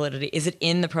using validity? Is it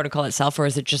in the protocol itself, or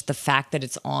is it just the fact that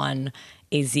it's on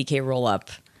a ZK rollup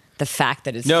the fact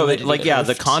that it's No, validity like yeah,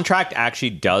 the proofed. contract actually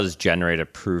does generate a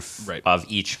proof Right. of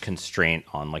each constraint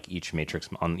on like each matrix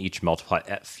on each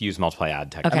fuse multiply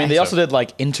add technique. Okay. I mean, they also did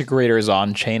like integrators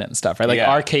on chain and stuff, right? Like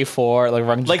Yeah.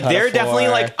 RK4, like they're definitely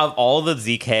like of all the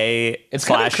ZK It's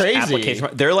kinda slash crazy. application,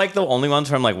 they're like the only ones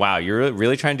where I'm like, wow, you're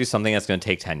really trying to do something that's going to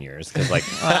take 10 years because like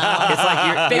it's like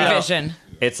you're, Big you know, vision.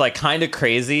 It's like kind of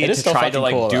crazy It is to still try to fucking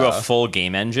like cool, do a though. full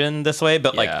game engine this way,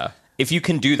 but like Yeah. if you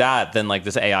can do that, then like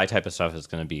this AI type of stuff is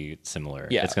going to be similar.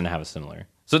 Yeah. It's going to have a similar.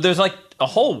 So there's like a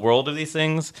whole world of these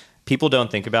things people don't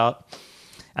think about.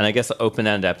 And I guess the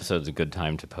open-end episode is a good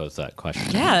time to pose that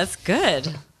question. Yeah, that's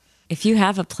good. If you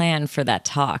have a plan for that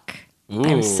talk,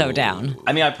 I'm so down.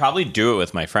 I mean, I'd probably do it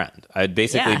with my friend. I'd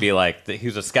basically Yeah. be like,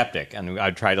 he's a skeptic, and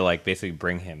I'd try to like basically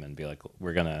bring him and be like,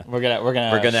 we're gonna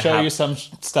show have- you some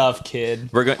stuff, kid.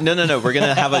 we're going no, we're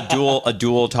gonna have a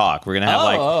dual talk. We're gonna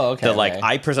have okay.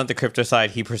 I present the crypto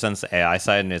side, he presents the AI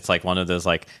side, and it's like one of those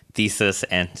like thesis,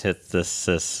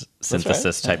 antithesis,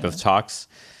 synthesis type of talks.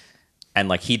 And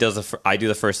like he does I do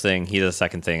the first thing, he does the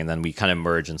second thing, and then we kind of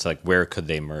merge. And so like, where could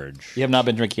they merge? You have not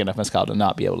been drinking enough mezcal to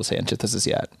not be able to say antithesis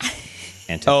yet.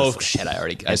 Antithesis. Oh shit!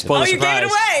 I spoiled Oh, the you gave it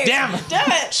surprise. away! Damn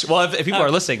it! Well, if people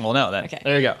are listening, we'll know that. Okay.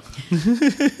 There you go.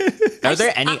 Are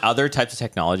there any other types of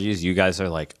technologies you guys are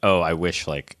like, oh, I wish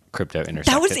like crypto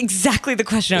intersected? That was exactly the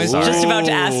question I was just about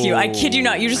to ask you. I kid you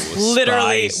not. You just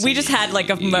literally, spicy. we just had like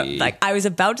I was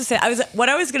about to say, what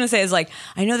I was going to say is like,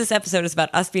 I know this episode is about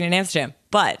us being in Amsterdam,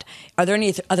 but are there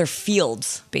any other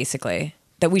fields basically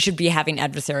that we should be having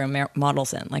adversarial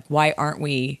models in? Like, why aren't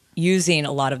we using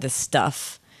a lot of this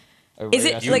stuff? Is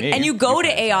it like, and you go to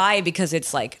AI because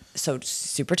it's like so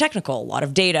super technical, a lot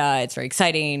of data, it's very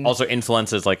exciting. also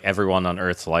influences like everyone on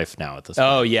Earth's life now at this point.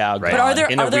 Oh yeah, right? But are there-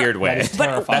 in a weird way. That is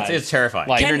terrifying. It's terrifying.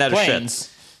 Like, Internet of shit.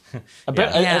 planes. I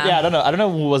Yeah. don't know. I don't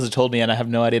know who was it told me, and I have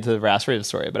no idea to the veracity of the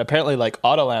story. But apparently, like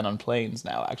Autoland on planes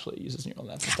now actually uses neural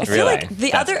nets and I stuff. feel Really? like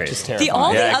the That's other, crazy. the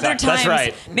all Yeah, the other exactly. That's times,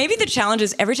 right. maybe the challenge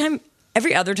is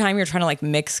every other time you're trying to like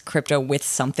mix crypto with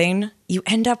something, you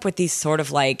end up with these sort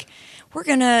of like, we're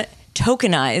gonna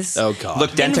tokenize. Oh god.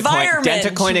 Look, Dentacoin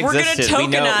Environment. We're existed. gonna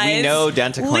We tokenize know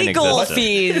Dentacoin legal existed.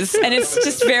 fees, and it's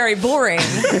just very boring.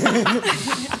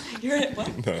 You're at what?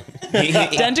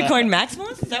 Dentacoin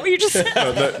Maximus? Is that what you just said?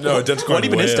 No, Dentacoin What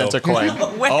even is whale.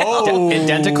 Dentacoin? Well,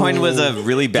 Dentacoin was a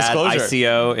really bad Disclosure.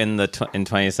 ICO in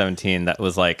 2017 that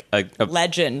was like a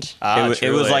legend. it was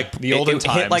truly. like The olden it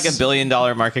hit like $1 times. billion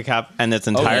market cap, and its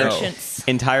entire no.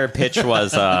 entire pitch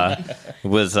was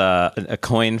a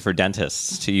coin for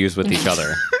dentists to use with each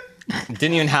other.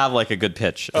 Didn't even have like a good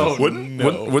pitch.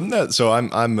 Wouldn't that? So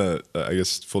I'm a, I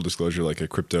guess full disclosure, like a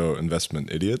crypto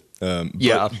investment idiot.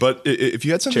 Yeah. But if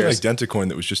you had something Cheers. like Dentacoin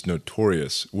that was just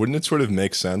notorious, wouldn't it sort of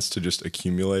make sense to just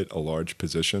accumulate a large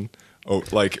position? Oh,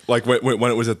 like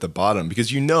when it was at the bottom,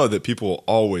 because you know that people will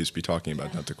always be talking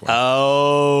about Dentacoin.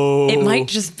 Oh. It might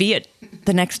just be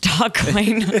the next dog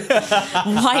coin.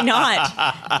 Why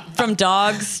not? From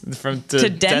dogs From to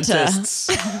Denta. dentists.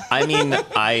 I mean,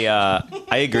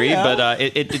 I agree, but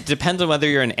it depends on whether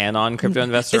you're an anon crypto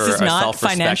investor This is or a not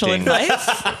financial self-respecting,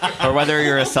 advice. or whether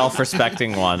you're a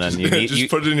self-respecting one and you need just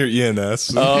put it in your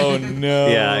ENS. Oh no.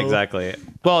 Yeah, exactly.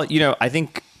 Well, I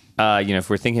think if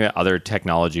we're thinking about other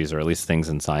technologies or at least things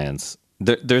in science,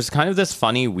 there's kind of this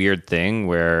funny, weird thing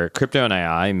where crypto and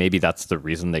AI, maybe that's the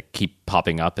reason they keep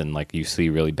popping up, and like you see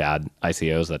really bad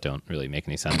ICOs that don't really make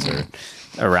any sense or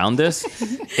around this,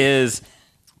 is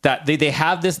that they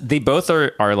have this. They both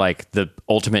are like the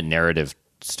ultimate narrative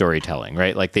storytelling,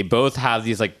 right? Like they both have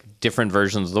these like different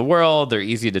versions of the world. They're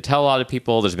easy to tell a lot of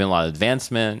people. There's been a lot of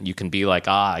advancement. You can be like,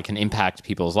 I can impact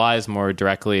people's lives more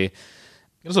directly.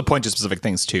 It also point to specific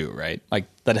things too, right? Like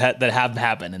that have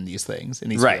happened in these things, in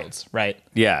these Right. fields, right?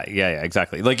 Yeah,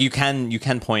 exactly. Like you can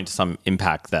point to some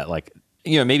impact that like,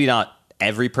 maybe not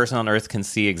every person on Earth can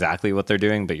see exactly what they're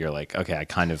doing, but you're like, okay, I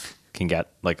kind of can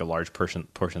get like a large portion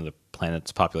of the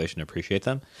planet's population to appreciate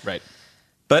them. Right.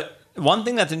 But one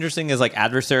thing that's interesting is like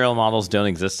adversarial models don't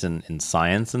exist in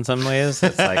science in some ways.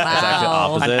 It's like it's actually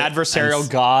Wow. An opposite. adversarial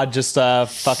god just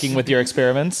fucking with your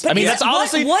experiments. I mean, that's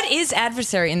honestly what is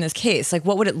adversary in this case? Like,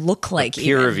 what would it look like?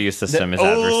 Peer even? review system is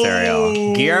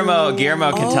adversarial. Guillermo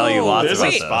can tell you lots about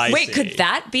Wait, this. wait, could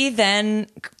that be then?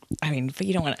 I mean, but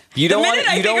you don't want to. You don't the wanna-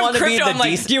 minute I you think don't of wanna be crypto, the I'm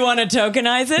like, dec- do you want to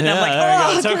tokenize it? And I'm like,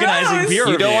 there you oh, go. Tokenizing gross. peer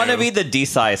You don't want to review. be the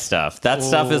DeSci stuff. That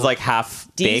stuff is like half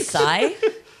baked. DeSci?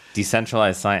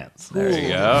 Decentralized science. There you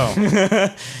go.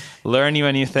 Learn you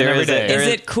anything There every is a- day. there Is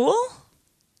is- it cool?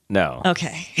 No.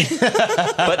 Okay.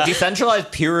 But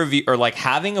decentralized peer review, or like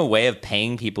having a way of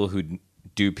paying people who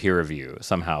do peer review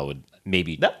somehow would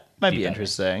maybe That might be better.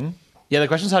 interesting. Yeah, the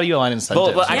question is how do you align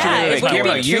incentives? Well, actually, Yeah, wait, wouldn't it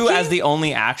Guillermo, be you tricky? as the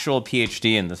only actual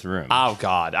PhD in this room. Oh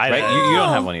God, I right? You don't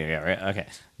have one yet, right? Okay.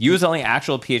 You as the only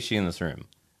actual PhD in this room.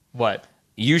 What?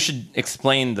 You should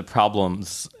explain the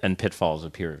problems and pitfalls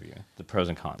of peer review, the pros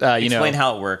and cons. You Explain know-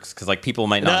 how it works, because like people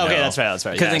might not know. Okay, that's right.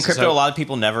 Because Yeah, in crypto, a lot of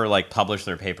people never like publish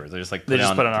their papers. They just like put it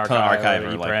on archive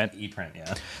or ePrint. like ePrint.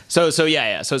 Yeah. So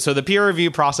the peer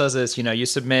review process is, you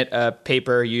submit a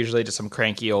paper usually to some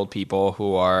cranky old people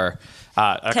who are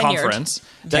a Tenured. conference.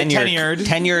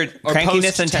 Tenured, or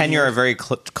crankiness and tenure are very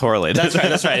correlated.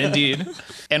 That's right, indeed.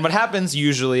 And what happens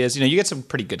usually is, you get some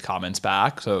pretty good comments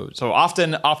back. So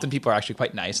often people are actually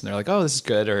quite nice and they're like, oh, this is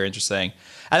good or interesting.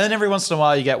 And then every once in a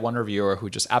while you get one reviewer who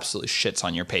just absolutely shits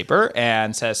on your paper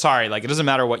and says, sorry, like it doesn't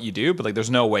matter what you do, but like there's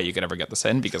no way you could ever get this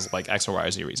in because like X or Y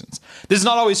or Z reasons. This is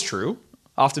not always true.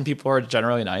 Often people are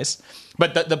generally nice.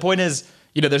 But the point is,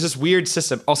 there's this weird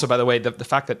system. Also, by the way, the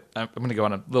fact that I'm going to go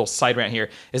on a little side rant here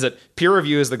is that peer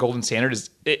review is the golden standard.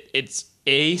 It's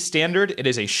a standard. It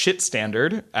is a shit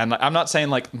standard. And I'm not saying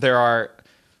like there are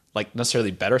like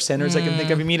necessarily better standards I can think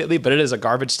of immediately, but it is a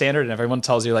garbage standard. And if everyone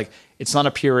tells you like it's not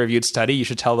a peer reviewed study, you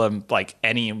should tell them like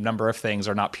any number of things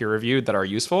are not peer reviewed that are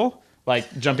useful.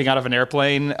 Like jumping out of an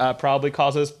airplane probably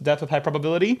causes death with high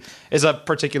probability is a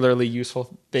particularly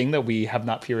useful thing that we have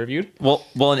not peer reviewed. Well,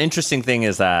 an interesting thing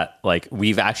is that like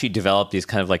we've actually developed these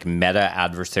kind of like meta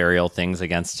adversarial things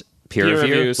against peer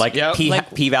review, reviews. like Yep.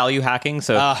 p-value hacking.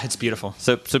 So It's beautiful.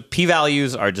 So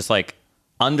p-values are just like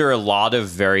under a lot of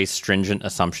very stringent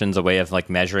assumptions, a way of like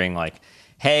measuring like,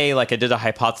 hey, like I did a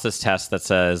hypothesis test that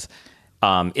says,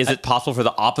 is it possible for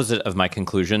the opposite of my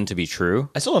conclusion to be true?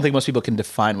 I still don't think most people can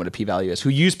define what a p-value is who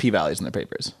use p-values in their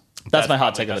papers. That's my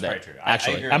hot take of the day. very true.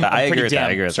 Actually, I agree with that.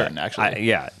 pretty damn certain, actually.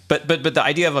 Yeah. But the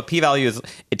idea of a p-value is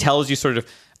it tells you sort of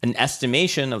an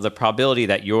estimation of the probability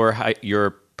that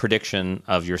your prediction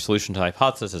of your solution to the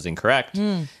hypothesis is incorrect,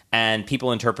 and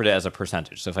people interpret it as a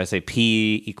percentage. So if I say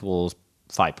p equals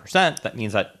 5%, that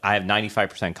means that I have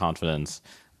 95% confidence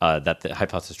that the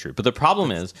hypothesis is true. But the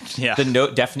problem is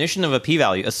the definition of a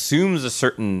p-value assumes a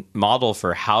certain model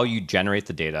for how you generate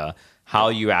the data, how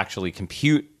you actually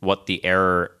compute what the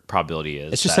error probability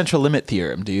is. It's just central limit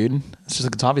theorem, dude.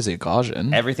 It's obviously a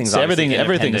Gaussian. Everything's everything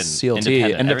obviously is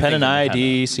CLT, independent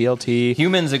ID, CLT.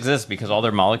 Humans exist because all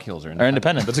their molecules are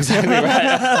independent. That's exactly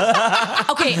right.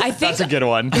 Okay, I think That's a good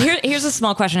one. Here's a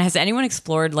small question: has anyone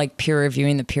explored like peer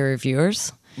reviewing the peer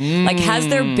reviewers? Like, has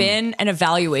there been an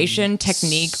evaluation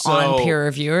technique on peer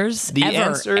reviewers The ever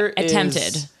answer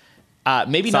attempted? is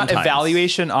maybe Sometimes. not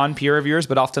evaluation on peer reviewers,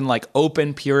 but often like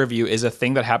open peer review is a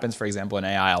thing that happens, for example, in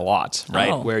AI a lot,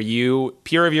 right? Oh. Where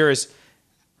peer reviewers,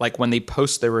 like when they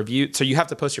post their review, so you have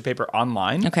to post your paper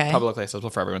online, publicly accessible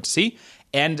for everyone to see,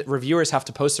 and reviewers have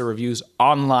to post their reviews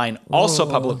online, also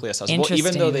publicly accessible,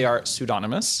 even though they are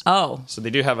pseudonymous. Oh. So they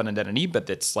do have an identity, but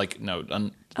it's like,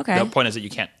 the point is that you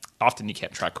can't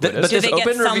track who it is. But Do this they get open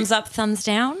review- thumbs up, thumbs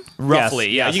down? Roughly,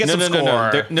 Yes. You get some No. score.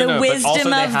 They're- no, The but also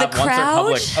wisdom they of the have- once they're crowd?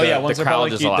 public, Oh, yeah, the once they're crowd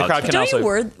public, is the allowed crowd to.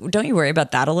 can Don't you worry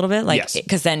about that a little bit? Like, Yes.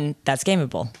 because then that's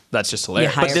gameable. That's just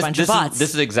hilarious. You hire a bunch of bots.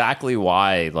 This is exactly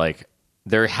why, like,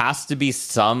 there has to be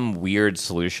some weird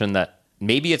solution that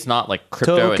maybe it's not like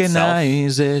crypto itself.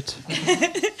 Tokenize it.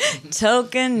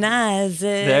 Tokenize it.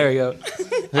 There you go.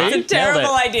 It's a terrible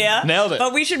Nailed it. idea. Nailed it.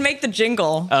 But we should make the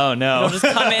jingle. Oh no. It'll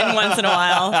just come in once in a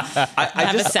while.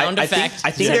 Have a sound effect.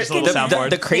 I think Yeah, just a little soundboard.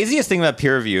 the craziest thing about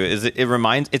peer review is it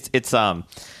reminds it's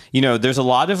there's a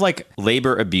lot of like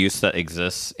labor abuse that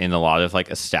exists in a lot of like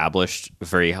established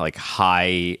very like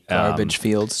high Garbage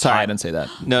fields. Sorry, I didn't say that.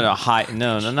 No,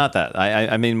 not that.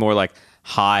 I mean more like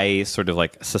high sort of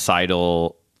like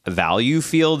societal value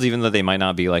fields, even though they might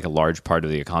not be like a large part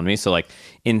of the economy. So like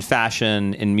in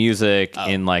fashion, in music,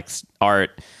 in like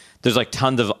art, there's like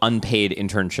tons of unpaid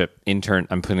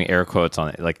I'm putting air quotes on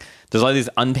it. Like there's all these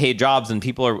unpaid jobs and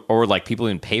people or like people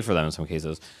even pay for them in some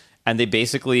cases. And they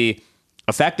basically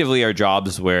effectively are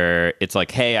jobs where it's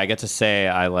like, hey, I get to say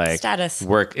I like Status.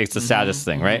 work. It's a status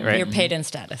thing, right? You're paid in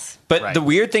status. But Right. the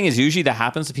weird thing is usually that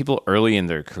happens to people early in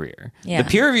their career. Yeah. The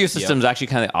peer review system is actually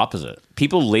kind of the opposite.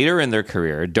 People later in their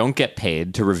career don't get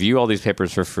paid to review all these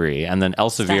papers for free, and then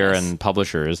Elsevier Status. and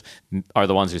publishers are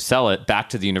the ones who sell it back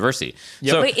to the university.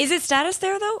 So Wait, is it status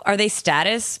there though? Are they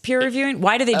status peer reviewing?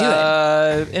 Why do they do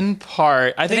it? In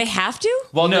part, I Do they think have to?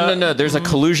 well, no. There's a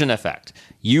collusion effect.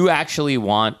 You actually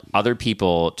want other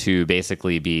people to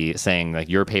basically be saying like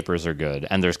your papers are good,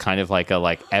 and there's kind of like a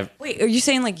Wait, are you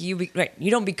saying like you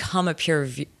don't become a peer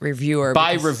reviewer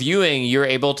by because- reviewing, you're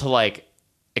able to like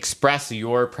express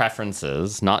your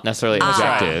preferences, not necessarily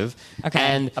objective, Okay.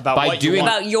 and About by what you doing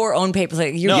want. about your own papers?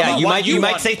 Like, No, yeah, about you what might you you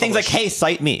might want say things like, published. "Hey,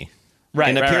 cite me," Right,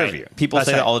 in a right, peer right. review. People That's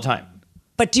say right. that all the time.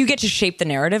 But do you get to shape the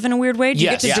narrative in a weird way? Do you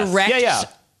Yes. get to Yes. direct Yeah.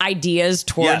 ideas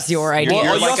towards your idea? Well,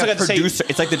 You're you like also a got to say- producer.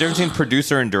 It's like the difference between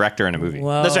producer and director in a movie.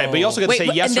 That's right. But you also get to say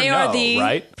but- yes and or they no, are the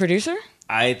right? producer?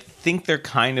 I think they're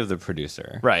kind of the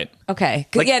producer. Right. Okay.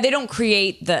 They don't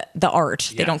create the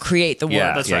art. They Yeah. don't create the work.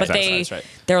 Yeah, that's but right, they that's right.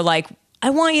 they're like, I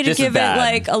want you to This is give it bad.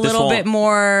 like a This little won't- bit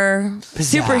more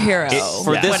superhero.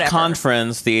 For this whatever.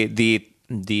 conference,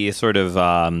 the sort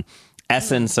of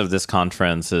essence of this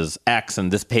conference is X,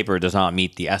 and this paper does not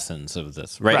meet the essence of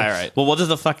this. Right. Right. Well, what does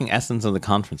the fucking essence of the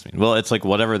conference mean? Well, it's like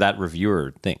whatever that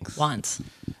reviewer thinks. wants.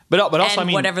 But also, And I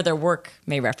mean, whatever their work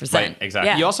may represent. Right, exactly.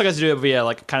 Yeah. you also get to do it via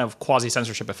like kind of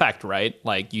quasi-censorship effect, right?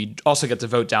 Like you also get to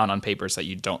vote down on papers that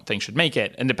you don't think should make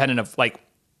it, independent of like,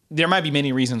 there might be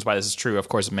many reasons why this is true. Of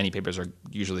course, many papers are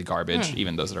usually garbage,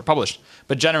 even those that are published.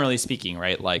 But generally speaking,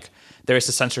 right, like there is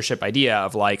a censorship idea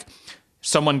of like,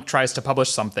 someone tries to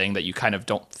publish something that you kind of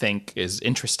don't think is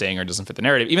interesting or doesn't fit the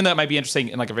narrative, even though it might be interesting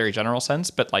in like a very general sense.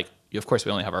 But like, of course,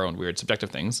 we only have our own weird subjective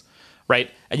things,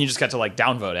 right? And you just get to like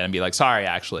downvote it and be like, sorry,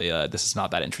 actually, this is not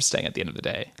that interesting at the end of the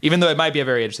day, even though it might be a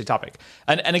very interesting topic.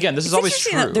 And again, this is always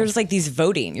interesting true. that there's like these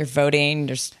voting. You're voting.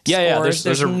 There's Yeah, scores,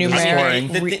 there's numeric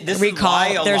scoring.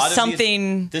 recall. There's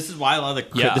something. This is why a lot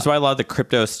of the Yeah. this is why a lot of the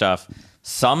crypto stuff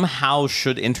somehow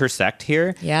should intersect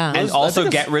here. Yeah. And I also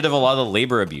think get rid of a lot of the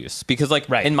labor abuse, because like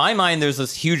Right. in my mind there's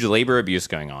this huge labor abuse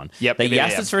going on. Yep. Like, Yeah,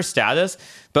 yes, yeah. it's for status,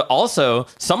 but also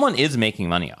someone is making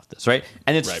money off this, right?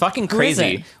 And it's Right. fucking Who is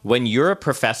crazy it? when you're a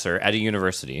professor at a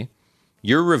university,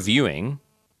 you're reviewing,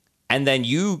 and then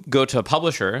you go to a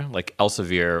publisher like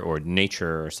Elsevier or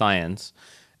Nature or Science,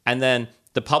 and then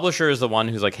the publisher is the one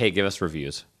who's like, hey, give us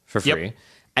reviews for Yep. free.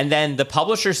 And then the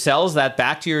publisher sells that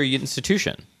back to your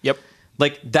institution. Yep.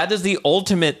 Like, that is the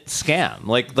ultimate scam.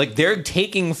 Like they're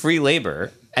taking free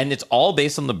labor, and it's all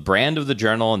based on the brand of the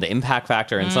journal and the impact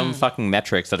factor and some fucking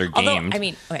metrics that are Although, gamed. I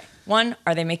mean, okay. One,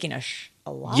 are they making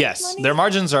a lot? Yes, of money? their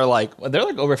margins are like they're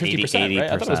like over 50%, right?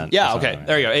 I thought it was, 80%, yeah, or okay, something.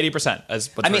 there you go, 80%.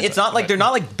 I mean, it's not like they're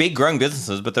not like big growing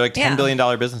businesses, but they're like $10 billion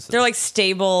businesses. They're like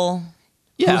stable.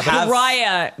 yeah, who have-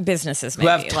 pariah businesses, maybe. who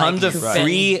have tons like, of who've been-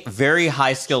 free, very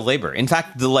high skilled labor. In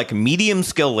fact, the like medium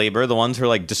skilled labor, the ones who are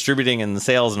like distributing and the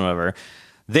sales and whatever,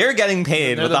 they're getting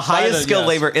paid, They're but the the highest private, skilled yes.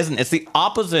 labor isn't. It's the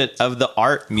opposite of the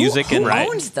art, music, who and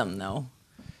owns them though?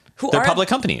 Who they're are public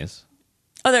companies.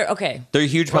 Oh, they're okay. They're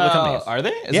huge public Well, companies. are they?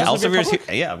 Is Yeah, Elsevier Elsevier's public?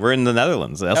 yeah, we're in the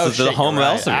Netherlands. That's the shit, home you're of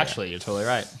right. Elsevier. Actually, you're totally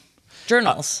right.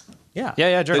 Journals. Yeah,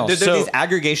 Yeah, journals. They're So- these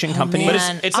aggregation companies. But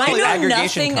Man, it's not I like know aggregation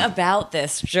nothing company. about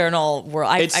this journal world.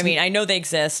 I mean, I know they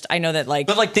exist. I know that like.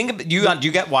 But like, think do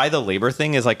you get why the labor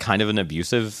thing is like kind of an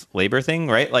abusive labor thing,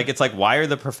 right? Like, it's like, why are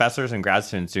the professors and grad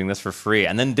students doing this for free,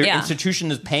 and then their Yeah. institution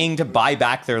is paying to buy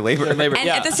back their labor? and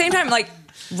at the same time, like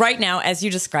right now, as you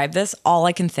describe this, all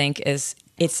I can think is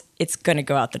it's going to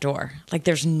go out the door. Like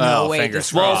there's no way fingers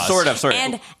this crossed. works. Well, sort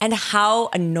of. And how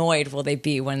annoyed will they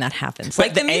be when that happens? But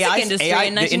Like the music industry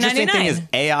in the interesting 1999. thing is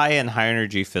AI and high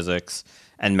energy physics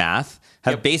and math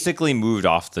have basically moved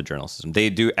off the journal system.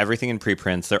 They do everything in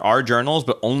preprints. There are journals,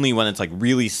 but only when it's like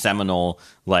really seminal,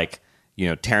 like, you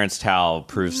know, Terrence Tao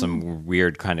proves some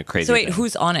weird kind of crazy so wait, thing.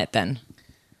 who's on it then?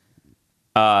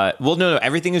 Well, no,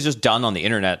 everything is just done on the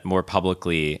internet more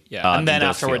publicly. Yeah, and then in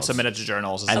those afterwards fields. submitted to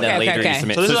journals. And Okay, then okay, later okay. you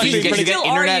submit. So this is you actually get, pretty- you get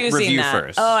Still are internet using review that.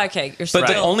 first. Oh, okay. You're But still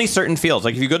the only certain fields,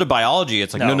 like if you go to biology,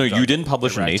 it's like, no, No, you don't. didn't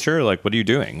publish in Correct. Nature. Like, what are you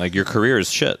doing? Like, your career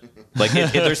is shit. Like,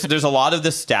 there's a lot of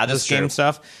this status That's true. game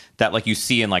stuff that like you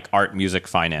see in like art, music,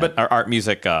 finance, or art,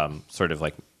 music, sort of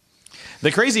like.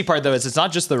 The crazy part, though, is it's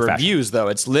not just the reviews, though.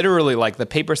 It's literally like the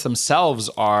papers themselves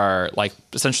are like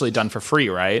essentially done for free,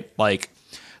 right? Like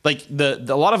the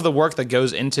a lot of the work that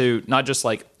goes into not just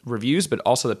like reviews, but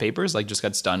also the papers, like just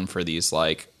gets done for these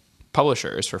like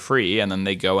publishers for free, and then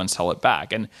they go and sell it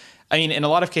back. And I mean, in a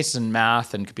lot of cases in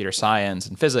math and computer science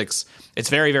and physics, it's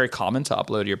very, very common to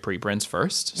upload your preprints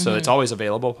first. So it's always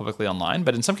available publicly online.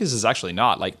 But in some cases, it's actually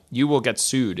not. Like you will get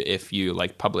sued if you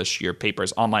like publish your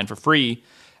papers online for free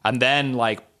and then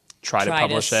like try to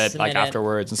publish it like submit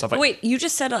afterwards and stuff like that. Wait, you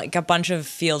just said like a bunch of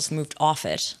fields moved off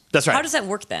it. That's right. How does that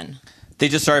work then? They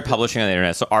just started publishing on the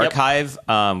internet. So Archive,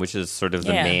 which is sort of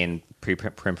the Yeah. main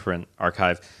preprint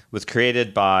archive, was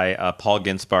created by Paul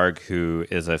Ginsberg, who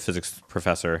is a physics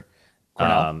professor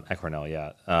at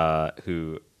Cornell,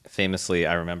 who famously,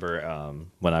 I remember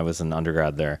when I was an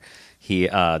undergrad there,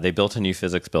 they built a new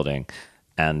physics building,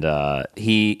 and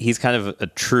he's kind of a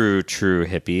true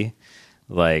hippie.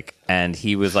 Like, and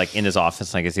he was like in his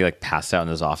office, and I guess he like passed out in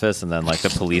his office, and then like the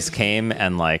police came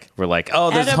and like were like,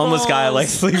 oh, there's a homeless guy like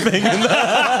sleeping in the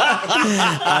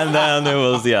and then it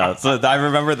was so I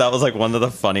remember that was like one of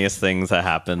the funniest things that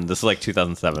happened. This was like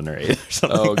 2007 or 8 or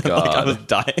something. Oh god, like, I was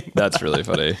dying. That's really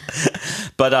funny.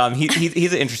 But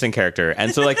he's an interesting character,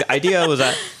 and so like the idea was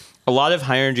that a lot of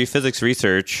high energy physics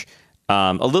research,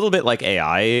 a little bit like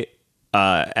AI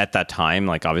at that time,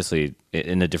 like obviously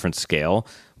in a different scale,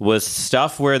 was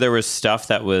stuff where there was stuff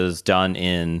that was done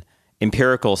in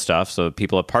empirical stuff. So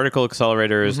people at particle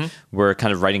accelerators were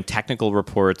kind of writing technical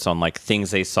reports on like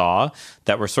things they saw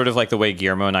that were sort of like the way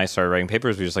Guillermo and I started writing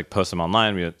papers. We just like post them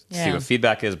online. We would see what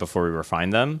feedback is before we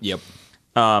refine them. Yep.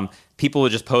 People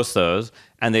would just post those,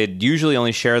 and they'd usually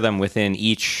only share them within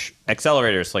each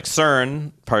accelerator. So like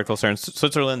CERN, Particle CERN,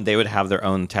 Switzerland, they would have their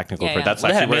own technical report. That's they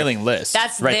had a actually mailing list.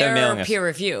 That's Right, they're mailing their us. peer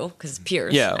review because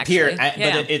peers. Yeah, actually. peer.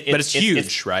 Yeah. But it's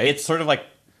huge, right? It's sort of like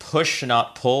push,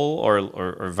 not pull,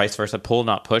 or vice versa, pull,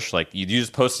 not push. Like you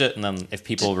just post it, and then if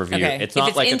people review it, it's If not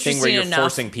it's like a thing where you're interesting enough,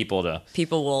 forcing people to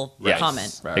People will Yes.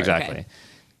 comment. Right. Exactly. Okay.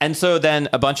 And so then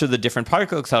a bunch of the different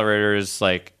particle accelerators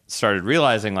like started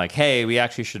realizing like, hey, we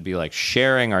actually should be like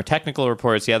sharing our technical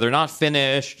reports. Yeah, they're not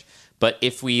finished, but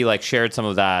if we like shared some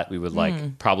of that, we would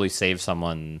like probably save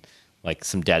someone like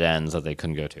some dead ends that they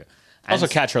couldn't go to. Also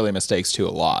catch early mistakes too a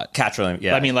lot. Catch early,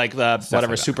 yeah. I mean, like the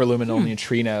whatever that. superluminal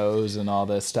neutrinos and all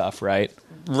this stuff, right?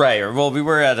 Right. Well, we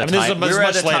were at a this is time. much We were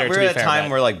at a later, time, to we were be at a fair, time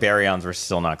but- where like baryons were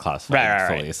still not classified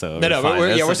fully. So no, it was fine. we're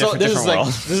It's a still. This is different like world.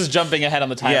 this is jumping ahead on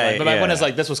the timeline. Yeah, but my point yeah. is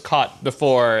like this was caught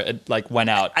before it like went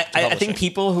out. to I think publishing.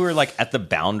 people who are like at the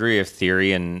boundary of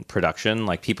theory and production,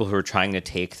 like people who are trying to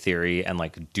take theory and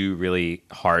like do really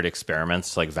hard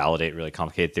experiments to like validate really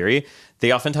complicated theory,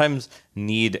 they oftentimes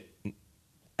need.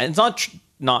 And it's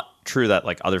not true that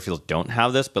like other fields don't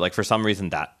have this, but like for some reason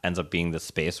that ends up being the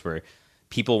space where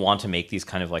people want to make these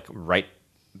kind of like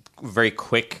very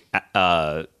quick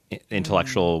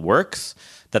intellectual works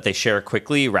that they share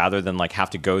quickly rather than like have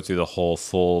to go through the whole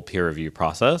full peer review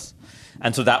process.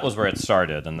 And so that was where it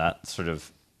started, and that sort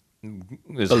of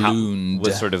was Ballooned.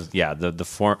 was sort of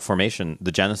the formation,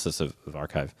 the genesis of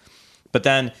Archive. But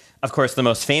then, of course, the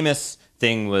most famous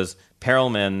thing was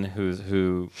Perelman,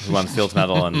 who won the Fields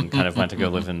Medal and kind of went to go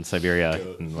live in Siberia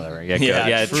and whatever.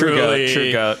 Yeah, truly.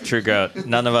 true goat.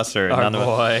 None of us are. None of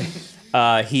us.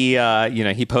 Boy.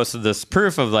 He posted this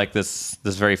proof of like this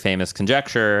very famous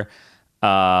conjecture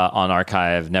on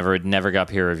Archive. Never got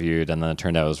peer reviewed, and then it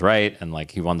turned out it was right. And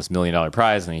like he won this $1 million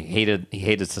prize, and he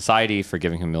hated society for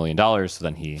giving him $1 million. So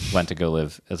then he went to go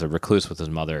live as a recluse with his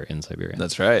mother in Siberia.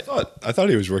 That's right. I thought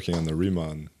he was working on the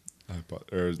Riemann.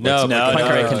 No,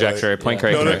 Poincare conjecture.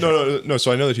 Poincare conjecture. No.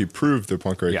 So I know that he proved the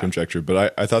Poincare conjecture,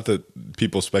 but I thought that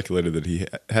people speculated that he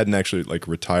hadn't actually like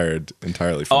retired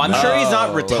entirely from I'm that. sure he's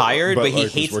not retired, but he like,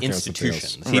 was hates working on something else.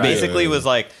 institutions. He Right. basically was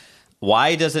like,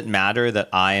 why does it matter that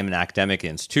I am an academic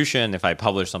institution if I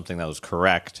publish something that was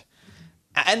correct?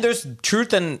 And there's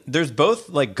truth and there's both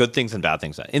like good things and bad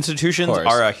things. Institutions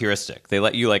are a heuristic. They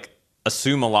let you like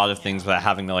assume a lot of things without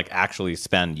having to like actually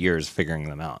spend years figuring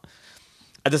them out.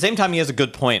 At the same time, he has a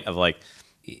good point of like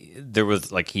there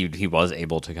was like he was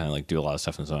able to kind of like do a lot of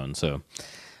stuff on his own. So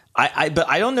but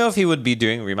I don't know if he would be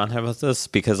doing Riemann hypothesis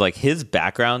because like his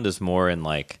background is more in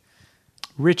like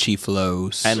Richie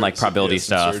flows and like probability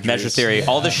some stuff, surgeries. measure theory,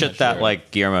 all the shit that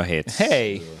like Guillermo hates.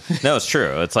 Hey, No, it's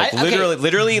true. It's like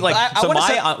literally like I so wanna my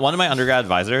say- one of my undergrad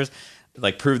advisors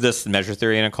like proved this measure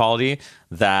theory inequality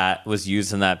that was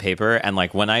used in that paper, and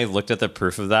like when I looked at the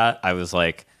proof of that, I was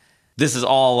like, this is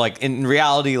all like in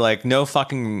reality like no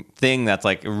fucking thing that's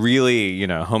like really, you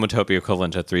know, homotopy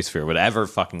equivalent to 3-sphere would ever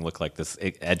fucking look like this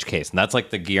edge case. And that's like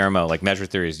the Guillermo like measure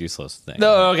theory is useless thing.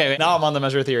 no, okay. Now I'm on the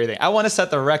measure theory thing. I want to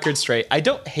set the record straight. I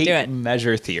don't hate Do it.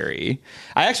 measure theory.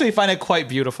 I actually find it quite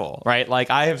beautiful, right? Like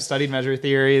I have studied measure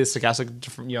theory, the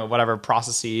stochastic, whatever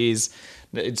processes,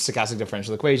 stochastic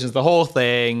differential equations, the whole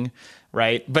thing,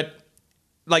 right? But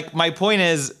like my point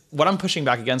is, what I'm pushing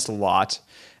back against a lot,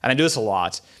 and I do this a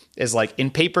lot, is like in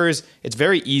papers, it's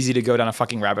very easy to go down a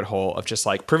fucking rabbit hole of just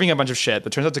like proving a bunch of shit that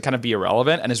turns out to kind of be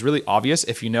irrelevant and is really obvious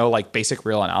if you know like basic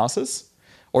real analysis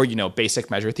or, you know,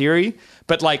 basic measure theory.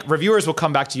 But like reviewers will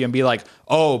come back to you and be like,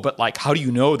 oh, but like, how do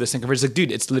you know this thing converges? Like, dude,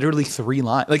 it's literally 3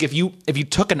 lines. Like if you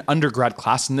took an undergrad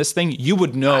class in this thing, you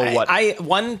would know what.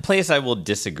 One place I will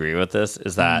disagree with this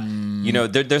is that you know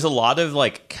there's a lot of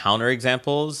like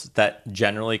counterexamples that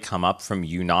generally come up from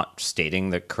you not stating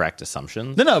the correct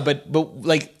assumptions. No, but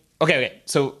like, okay.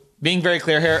 So being very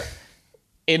clear here,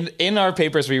 in our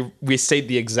papers, we state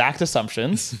the exact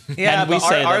assumptions. Yeah, and we but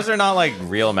say ours are not like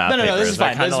real math No, papers. this is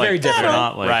fine. They're This is kinda very like, they're different,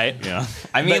 not like, right? Yeah.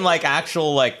 I mean, like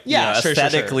actual, like, Yeah, sure, sure.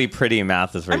 aesthetically pretty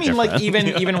math is very I mean, different.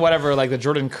 like even whatever, like the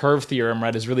Jordan curve theorem,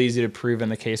 right, is really easy to prove in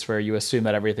the case where you assume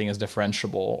that everything is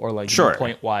differentiable or like Sure.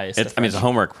 point wise. It's a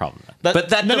homework problem. But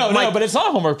like, but it's not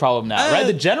a homework problem now, right?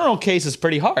 The general case is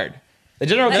pretty hard. The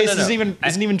general case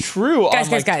isn't even true on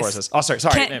like courses. Oh, sorry.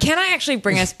 Can I actually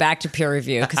bring us back to peer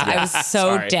review? Because I was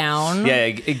so down.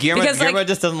 Yeah, Guillermo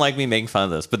just doesn't like me making fun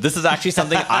of this, but this is actually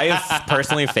something I have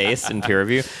personally faced in peer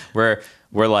review, where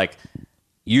like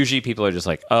usually people are just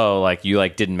like, oh, like you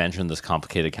like didn't mention this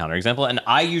complicated counterexample, and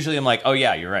I usually am like, oh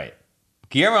yeah, you're right.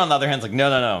 Guillermo, on the other hand, is like,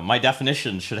 no. My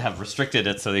definition should have restricted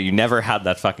it so that you never had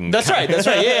that fucking. That's right.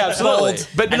 Yeah, absolutely.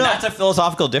 But that's a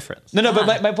philosophical difference. No.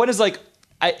 But my point is like,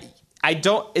 I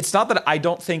don't. It's not that I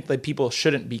don't think that people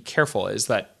shouldn't be careful. Is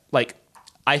that like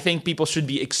I think people should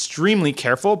be extremely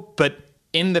careful, but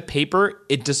in the paper,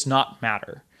 it does not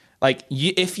matter. Like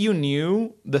if you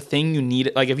knew the thing you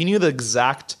needed, like if you knew the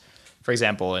exact, for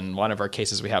example, in one of our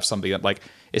cases, we have something that like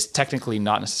is technically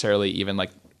not necessarily even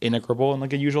like integrable in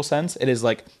like a usual sense. It is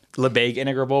like Lebesgue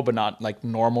integrable, but not like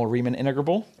normal Riemann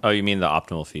integrable. Oh, you mean the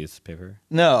optimal fees paper?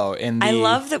 No, I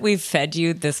love that we've fed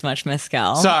you this much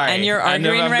mezcal. Sorry, and you're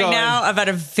arguing now about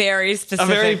a very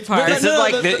specific part. This is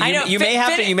like I know, you may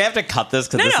have to cut this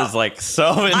because this is like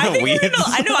so in the weeds.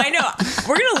 I know.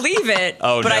 We're gonna leave it,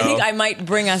 but I think I might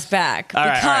bring us back all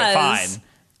right, fine.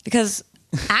 Because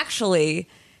actually,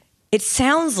 it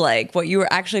sounds like what you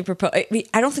were actually proposing.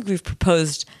 I don't think we've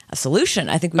proposed a solution.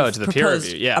 I think we've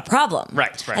proposed a problem.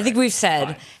 Right. I think we've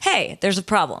said, hey, there's a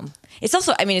problem. It's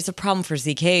also, it's a problem for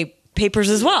ZK papers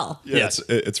as well. Yeah,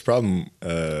 it's a problem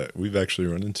we've actually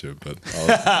run into, but actually,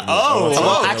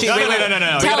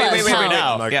 no. Tell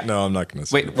us now. I'm not going to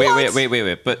say.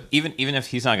 Wait. But even if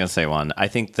he's not going to say one, I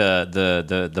think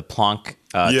the Planck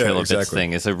trail of bits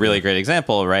thing is a really great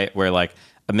example, right? Where like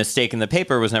a mistake in the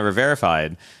paper was never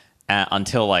verified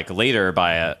until like later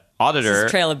by a auditor. This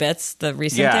is Trail of Bits, the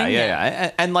recent thing.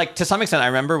 Yeah. And like to some extent, I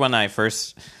remember when I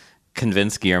first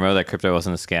convinced Guillermo that crypto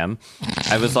wasn't a scam.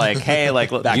 I was like, hey,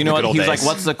 like, you know what? He was like,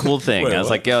 what's the cool thing? I was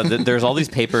like, yo, there's all these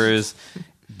papers.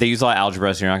 They use a lot of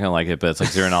algebra, so you're not going to like it, but it's like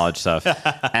zero knowledge stuff.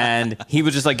 And he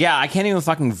was just like, yeah, I can't even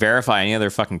fucking verify any of their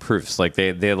fucking proofs. Like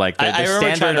they like their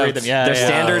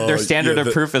standard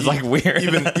of proof is like weird.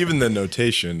 Even the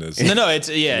notation is no. It's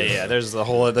There's the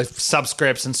whole the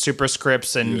subscripts and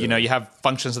superscripts, and you have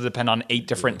functions that depend on 8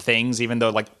 different things, even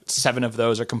though like 7 of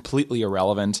those are completely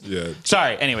irrelevant. Yeah.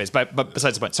 Sorry. Anyways, but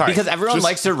besides the point. Sorry. Because everyone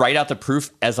likes to write out the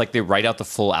proof as like they write out the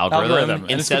full algorithm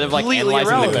instead of like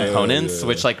analyzing the components,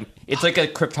 which like it's like a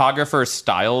cryptographer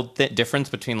style difference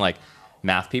between like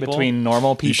math people, between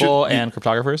normal people and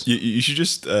cryptographers. You should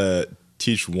just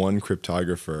teach one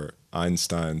cryptographer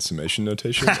Einstein summation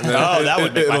notation. And then that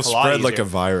would make it'll life a lot spread easier. like a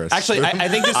virus. Actually, I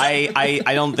think this. I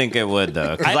don't think it would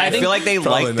though. Because I feel like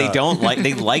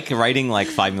they like writing like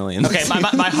 5 million. Okay,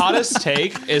 my hottest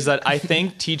take is that I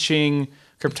think teaching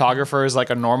cryptographers like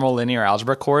a normal linear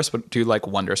algebra course would do like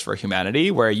wonders for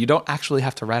humanity, where you don't actually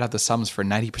have to write out the sums for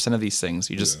 90% of these things.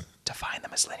 You just define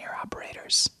them as linear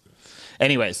operators.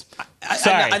 Anyways,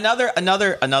 sorry.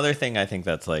 Another thing I think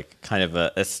that's like kind of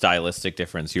a stylistic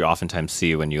difference you oftentimes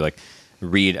see when you like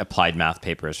read applied math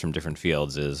papers from different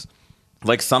fields is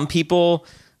like some people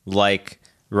like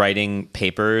writing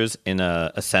papers in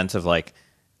a sense of like,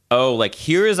 oh, like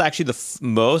here is actually the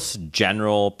most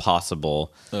general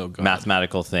possible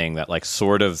mathematical thing that like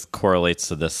sort of correlates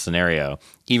to this scenario.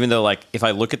 Even though like if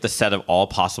I look at the set of all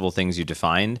possible things you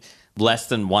defined, less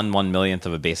than 1/1,000,000th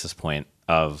of a basis point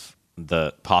of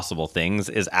the possible things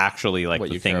is actually like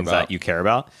the things that you care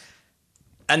about.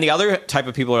 And the other type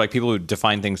of people are like people who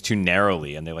define things too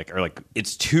narrowly, and they like are like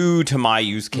it's too to my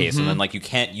use case, and then like you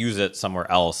can't use it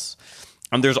somewhere else.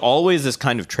 And there's always this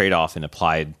kind of trade-off in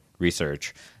applied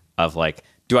research of like,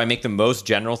 do I make the most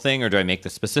general thing or do I make the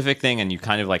specific thing? And you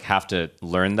kind of like have to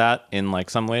learn that in like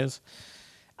some ways.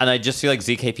 And I just feel like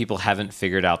ZK people haven't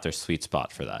figured out their sweet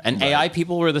spot for that. And AI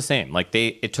people were the same. Like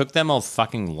it took them a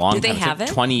fucking long time. Do they have it?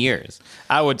 20 years.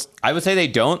 I would say they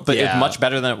don't, but it's much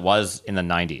better than it was in the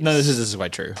 90s. No, this is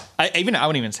quite true. I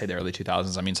wouldn't even say the early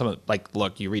 2000s. I mean, some of like,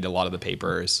 look, you read a lot of the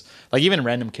papers, like even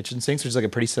Random Kitchen Sinks, which is like a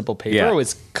pretty simple paper.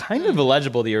 It's kind of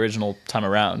illegible the original time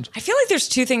around. I feel like there's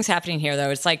 2 things happening here,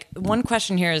 though. It's like one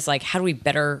question here is like, how do we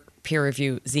better peer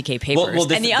review ZK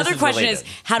papers? And the other question is,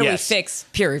 how do we fix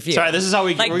peer review? Sorry, this is how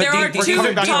we like. There are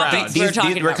 2 topics we're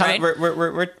talking about, right?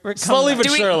 We're slowly but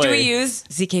surely. Do we use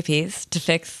ZKPs to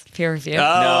fix peer review?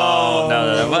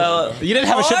 No. Well, you didn't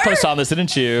have a shitpost on this,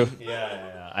 didn't you?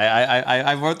 Yeah.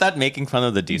 I wrote that making fun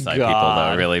of the DSci people,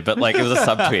 God. though, really. But, like, it was a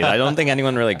subtweet. I don't think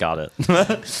anyone really got it,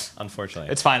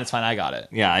 unfortunately. It's fine. I got it.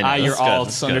 Yeah, I know. You're That's all good.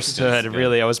 That's misunderstood. good.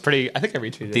 Really, I was pretty. I think I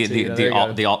retweeted it. too. There you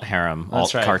go. The alt harem, That's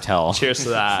alt right. cartel. Cheers to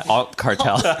that. Alt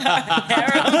cartel.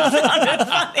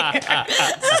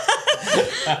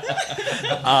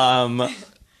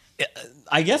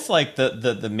 I guess like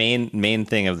the main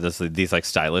thing of these like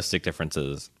stylistic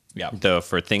differences, though,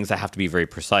 for things that have to be very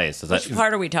precise, is Which that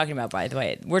part are we talking about, by the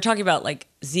way? We're talking about like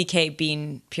ZK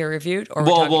being peer reviewed, or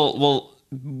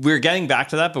we're getting back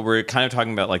to that, but we're kind of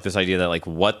talking about like this idea that like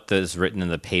what is written in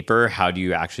the paper, how do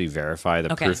you actually verify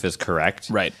the proof is correct,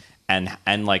 Right.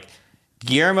 And like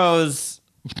Guillermo's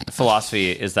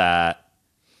philosophy is that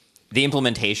the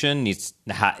implementation is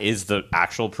the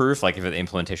actual proof, like if the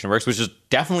implementation works, which is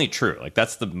definitely true. Like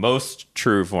that's the most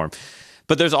true form.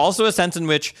 But there's also a sense in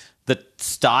which the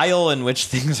style in which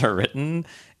things are written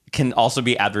can also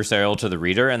be adversarial to the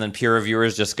reader, and then peer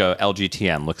reviewers just go,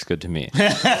 LGTM, looks good to me.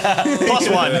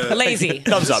 +1. lazy.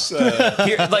 Thumbs up.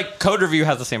 Like code review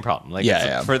has the same problem. Like,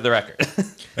 for the record.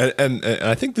 And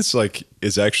I think this like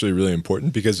is actually really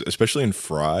important because especially in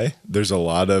Fry, there's a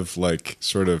lot of like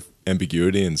sort of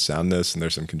ambiguity and soundness, and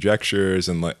there's some conjectures,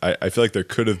 and like I feel like there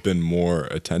could have been more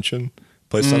attention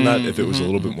placed on that if it was a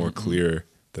little bit more clear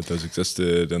that those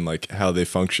existed and like how they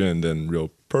functioned and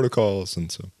real protocols and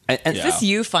so. And Is this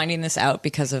you finding this out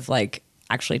because of like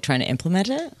actually trying to implement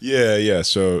it? Yeah.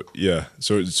 So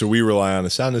we rely on a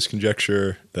soundness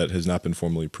conjecture that has not been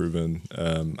formally proven.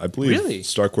 I believe Really?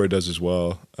 Starkware does as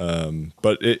well.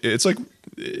 But it's like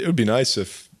it would be nice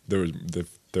if there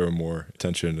were more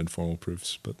attention and formal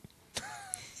proofs. But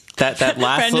that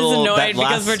last Brendan's little annoyed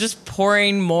because we're just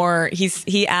pouring more.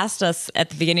 He asked us at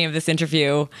the beginning of this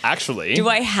interview, Actually, do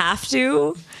I have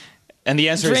to and the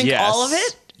answer drink is yes. all of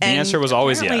it? The And answer was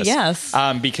always apparently yes.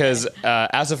 yes. Because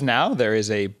as of now, there is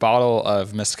a bottle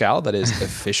of mezcal that is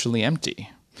officially empty.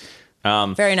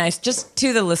 Very nice. Just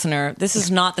to the listener, this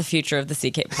is not the future of the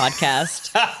CK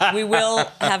podcast. We will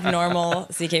have normal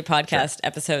CK podcast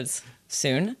episodes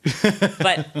soon.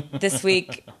 But this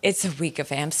week, it's a week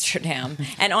of Amsterdam.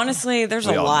 And honestly, there's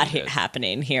a all lot need it.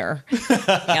 happening here.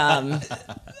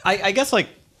 I guess like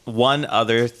one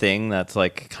other thing that's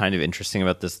like kind of interesting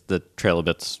about the Trail of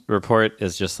Bits report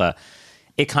is just that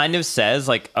it kind of says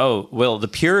like, oh, well, the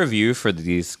peer review for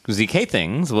these ZK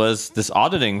things was this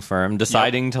auditing firm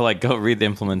deciding to like go read the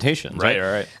implementations.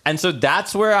 Right. And so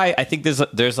that's where I think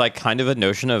there's like kind of a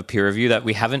notion of peer review that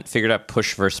we haven't figured out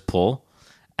push versus pull.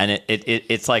 And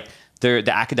it's like the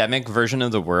academic version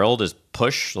of the world is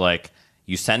push, like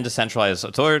you send a centralized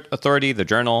authority, the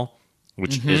journal,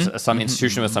 which is some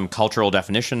institution with some cultural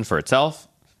definition for itself,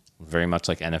 very much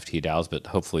like NFT DAOs, but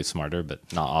hopefully smarter, but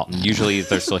not all. Usually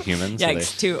they're still humans.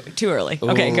 Yikes, too early.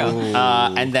 Okay, go.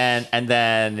 And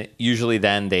then usually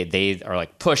then they are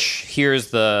like, push, here are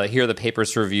the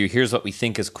papers to review, here's what we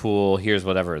think is cool, here's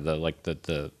whatever,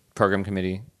 the program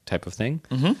committee type of thing.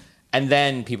 And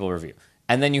then people review.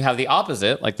 And then you have the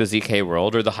opposite, like the ZK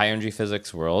world or the high energy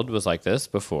physics world was like this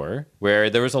before, where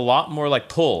there was a lot more like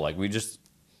pull, like we just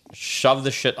shove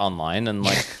the shit online and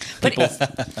like people.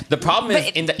 The problem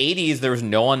is in the 80s there was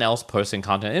no one else posting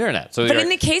content on the internet. So But in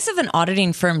the case of an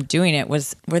auditing firm doing it,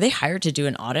 were they hired to do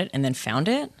an audit and then found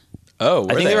it? Oh,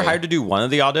 I think they were hired to do one of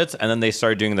the audits and then they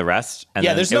started doing the rest. And Yeah,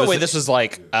 then there's it no was- way this was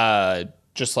like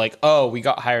just like, oh, we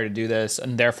got hired to do this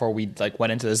and therefore we like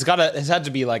went into this. It's had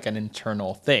to be like an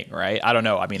internal thing, right? I don't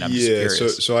know. I mean, I'm just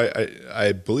curious. So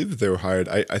I believe that they were hired.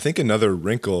 I think another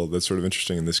wrinkle that's sort of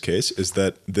interesting in this case is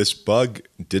that this bug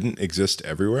didn't exist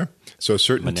everywhere. So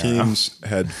certain teams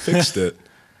had fixed it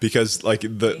because like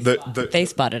They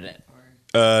spotted it.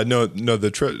 I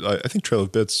think Trail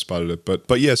of Bits spotted it,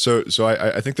 but yeah. So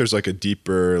I think there's like a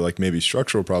deeper like maybe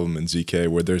structural problem in ZK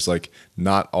where there's like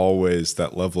not always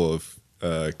that level of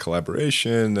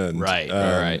collaboration and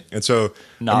Right. and so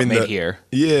Not made here.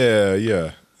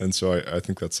 Yeah. And so I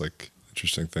think that's like an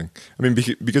interesting thing. I mean,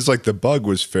 because like the bug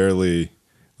was fairly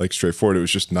like straightforward. It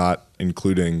was just not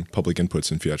including public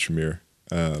inputs in Fiat Shamir.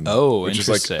 Which is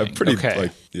like a interesting. pretty Okay.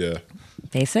 like yeah.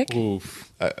 Basic?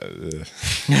 But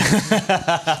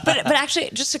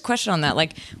actually, just a question on that.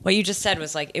 Like what you just said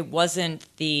was like it wasn't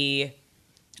the.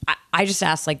 I just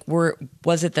asked like,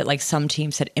 was it that like some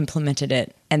teams had implemented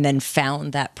it and then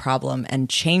found that problem and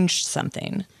changed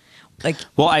something? Like,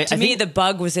 Well, to me, think- the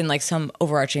bug was in like some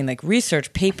overarching like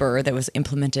research paper that was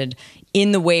implemented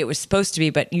in the way it was supposed to be.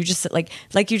 But you just like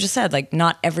you just said, like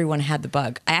not everyone had the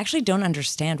bug. I actually don't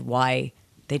understand why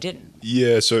they didn't.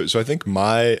 Yeah, so I think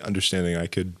my understanding, I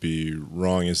could be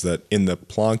wrong, is that in the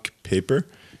Planck paper,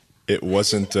 it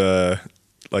wasn't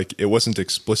like it wasn't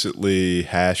explicitly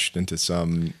hashed into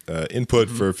some input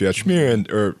for Fiat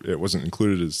Schmier, or it wasn't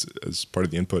included as part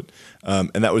of the input.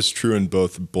 And that was true in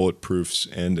both bulletproofs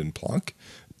and in Plonk.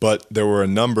 But there were a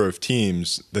number of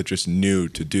teams that just knew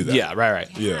to do that. Yeah, right.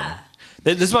 Yeah.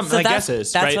 This is what So my that's, guess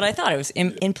is. That's right? what I thought. It was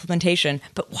implementation.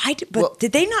 But why?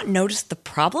 Did they not notice the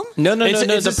problem? No.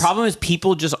 It's The problem is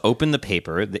people just open the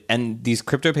paper, and these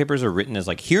crypto papers are written as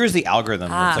like, here's the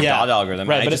algorithm. It's a Yeah. God algorithm.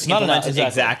 Right, and but I it's just not implement it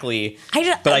exactly.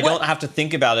 but I don't have to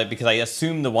think about it because I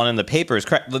assume the one in the paper is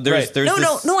correct. There's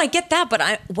No, I get that,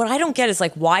 but what I don't get is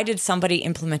like, why did somebody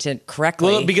implement it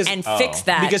correctly and fix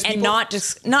that because and people-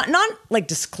 not like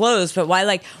disclose, but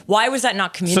why was that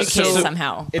not communicated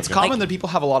somehow? It's common that people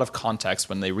have a lot of context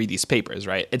when they read these papers,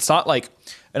 right? It's not like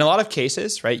in a lot of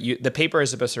cases, right? The paper is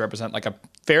supposed to represent like a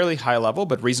fairly high level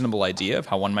but reasonable idea of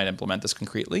how one might implement this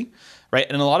concretely, right?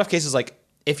 And in a lot of cases, like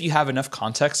if you have enough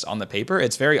context on the paper,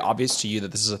 it's very obvious to you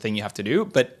that this is a thing you have to do,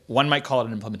 but one might call it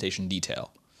an implementation detail,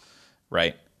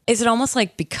 right? Is it almost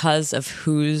like because of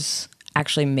who's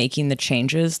actually making the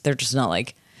changes, they're just not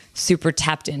like super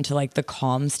tapped into like the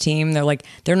comms team?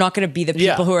 They're not going to be the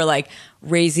people who are like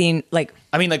raising like.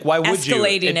 I mean, like, why would you?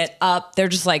 Escalating it up. They're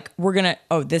just like, we're going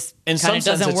to, this In some kind of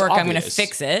sense, doesn't it's work. I'm going to obvious.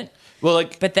 fix it. Well,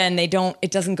 like, But then it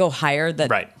doesn't go higher that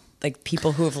Right. like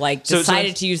people who have like So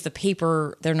decided to use the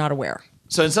paper, they're not aware.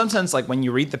 so in some sense, like when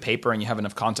you read the paper and you have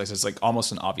enough context, it's like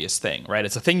almost an obvious thing, right?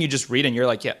 It's a thing you just read and you're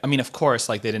like, yeah, I mean, of course,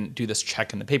 like they didn't do this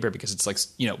check in the paper because it's like,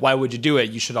 why would you do it?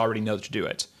 You should already know to do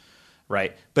it,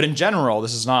 right? But in general,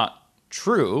 this is not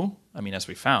true. I mean, as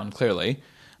we found clearly,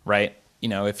 right?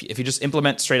 If you just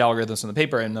implement straight algorithms in the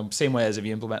paper in the same way as if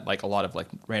you implement like a lot of like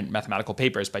mathematical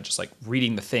papers by just like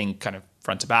reading the thing kind of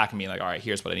front to back and being like, all right,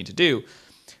 here's what I need to do.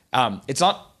 It's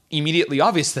not immediately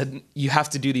obvious that you have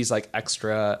to do these like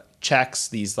extra checks,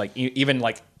 these like even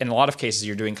like in a lot of cases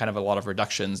you're doing kind of a lot of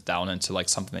reductions down into like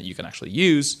something that you can actually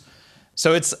use.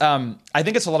 So it's I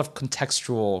think it's a lot of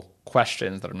contextual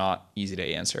questions that are not easy to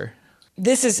answer.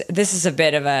 This is a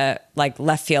bit of a like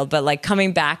left field, but like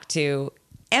coming back to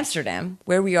Amsterdam,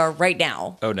 where we are right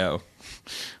now. Oh no.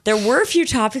 There were a few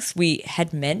topics we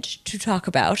had meant to talk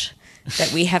about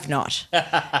that we have not,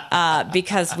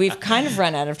 because we've kind of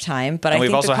run out of time. But And I we've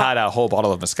think also had a whole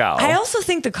bottle of mezcal. I also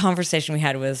think the conversation we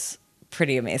had was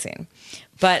pretty amazing.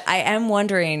 But I am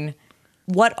wondering,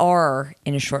 what are,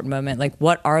 in a short moment, like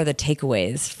what are the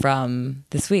takeaways from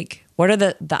this week? What are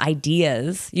the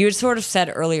ideas? You had sort of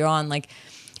said earlier on, like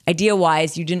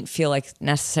idea-wise, you didn't feel like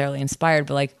necessarily inspired,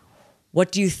 but like,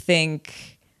 what do you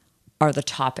think are the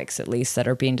topics, at least, that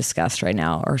are being discussed right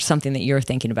now, or something that you're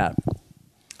thinking about?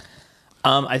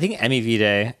 I think MEV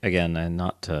Day, again, and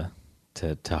not to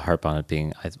harp on it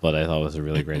being what I thought was a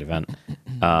really great event.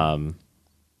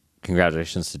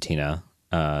 Congratulations to Tina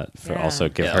for also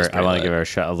give her. I want to give her a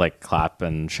shout, like clap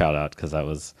and shout out, because that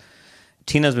was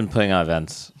Tina's been putting on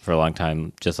events for a long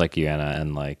time, just like you, Anna,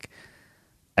 and like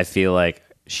I feel like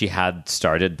she had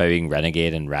started by being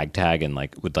Renegade and Ragtag and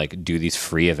like would like do these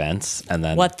free events, and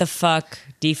then What the fuck,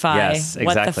 DeFi? Yes,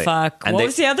 What the exactly. fuck? And What they-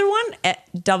 was the other one?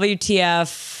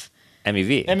 WTF?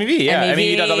 MEV. MEV, yeah.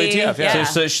 MEV, MEV.WTF, yeah. yeah.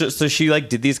 So she like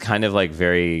did these kind of like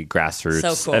very grassroots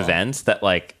So cool. events that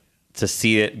like to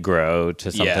see it grow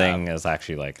to something is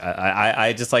actually like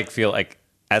I just like feel like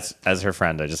as her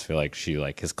friend, I just feel like she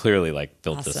like has clearly like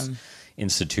built Awesome. this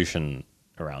institution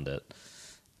around it.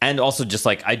 And also just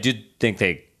like I did think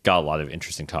they got a lot of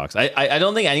interesting talks. I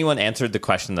don't think anyone answered the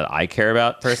question that I care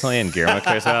about personally and Guillermo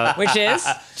cares about. Which is?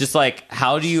 Just like,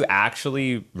 how do you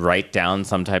actually write down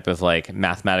some type of like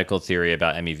mathematical theory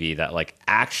about MEV that like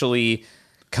actually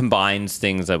combines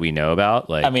things that we know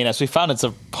about? Like, I mean, as we found, it's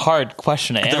a hard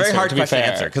question to answer. it's a very hard to be question to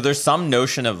fair. answer because there's some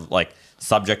notion of like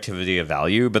subjectivity of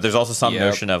value, but there's also some Yep.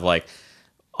 notion of like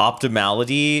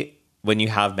optimality when you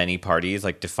have many parties,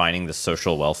 like defining the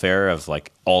social welfare of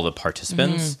like all the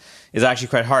participants is actually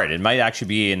quite hard. It might actually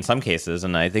be in some cases,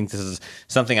 and I think this is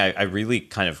something I really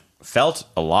kind of felt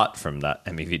a lot from that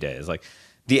MEV day, is like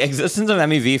the existence of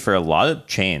MEV for a lot of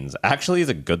chains actually is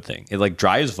a good thing. It like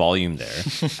drives volume there,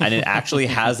 and it actually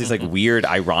has these like weird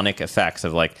ironic effects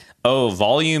of like, oh,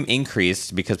 volume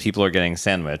increased because people are getting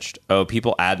sandwiched. Oh,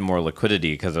 people add more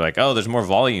liquidity because they're like, oh, there's more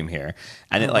volume here.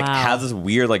 And it like Wow. has this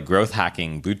weird like growth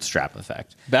hacking bootstrap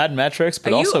effect. Bad metrics,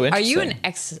 but also Are interesting. you an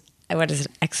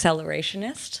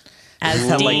accelerationist? As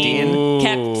Like Dean Dean?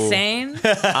 kept saying?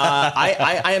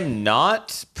 I am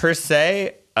not per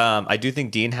se. I do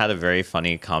think Dean had a very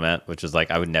funny comment, which is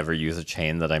like, I would never use a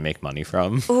chain that I make money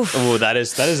from. Oh, that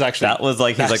is actually That was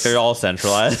like, he's like, they're all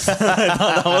centralized. I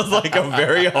thought that was like a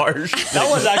very harsh. that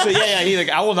was actually he's like,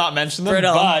 I will not mention them,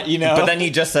 Brutal. but But then he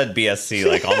just said BSC,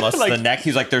 like almost Like- the neck.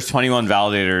 He's like, there's 21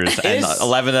 validators, and is-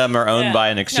 11 of them are owned Yeah. by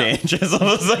an exchange. It's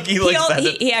almost like he like said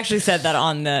it. He actually said that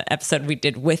on the episode we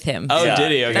did with him. Oh, Yeah.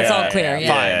 did he? Okay. That's all clear. Yeah.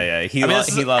 Fine. Yeah. He I mean, loves.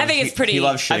 this He is- loves. I think it's pretty- He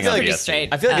loves I shitting feel on like BSC. it's straight.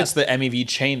 I feel like it's the MEV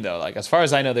chain though. Like as far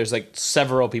as I know, there's like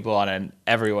several people on it, and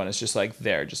everyone is just like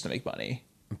there just to make money.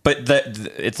 But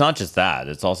it's not just that.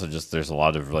 It's also just there's a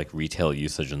lot of like retail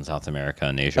usage in South America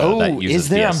and Asia Oh, that uses is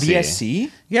there on BSC.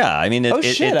 BSC? Yeah, I mean, Oh,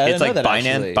 shit, I it's didn't like know that,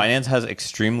 Binance. actually. Binance has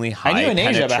extremely high I knew in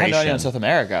Asia, but I had no idea penetration. in South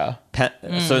America.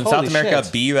 So in Holy South America,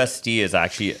 shit. BUSD is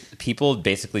actually people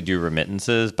basically do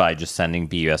remittances by just sending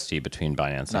BUSD between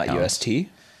Binance Not accounts. UST.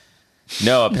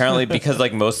 No, apparently because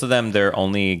like most of them, their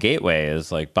only gateway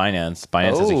is like Binance.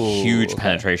 Binance has a Oh, huge okay.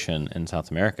 penetration in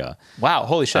South America. Wow,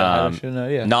 holy shit! I had no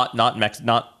idea.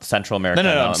 Not Central America.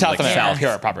 No, South America, South,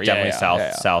 pure, proper. Yeah, definitely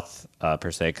yeah, South yeah.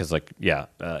 per se, because like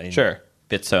Sure.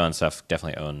 Bitso and stuff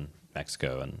definitely own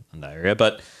Mexico and that area,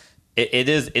 but. It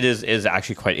is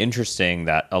actually quite interesting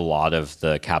that a lot of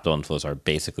the capital inflows are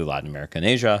basically Latin America and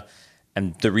Asia,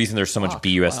 and the reason there's so much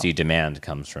BUSD demand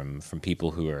comes from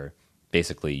people who are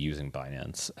basically using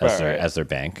Binance as their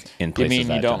bank in You places. mean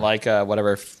that you don't like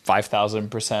whatever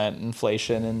 5,000%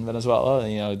 inflation in Venezuela?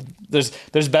 You know, there's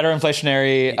better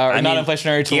inflationary or not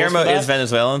inflationary tools. Guillermo for that. is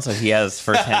Venezuelan, so he has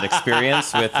firsthand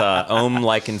experience with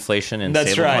OHM-like inflation and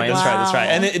That's stable right. coins. That's right.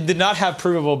 And it did not have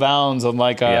provable bounds on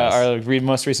like Yes. our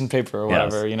most recent paper or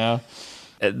whatever. Yes. You know.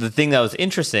 The thing that was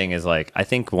interesting is like I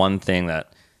think one thing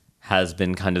that has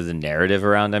been kind of the narrative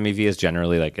around MEV is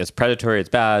generally like it's predatory, it's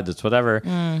bad, it's whatever.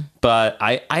 But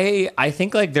I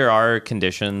think like there are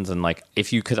conditions, and like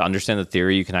if you could understand the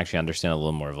theory, you can actually understand a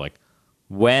little more of like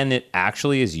when it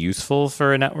actually is useful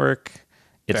for a network.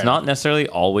 It's Fair. not necessarily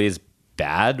always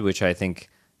bad, which I think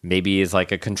maybe is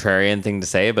like a contrarian thing to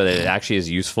say, but it actually is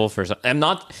useful for some. I'm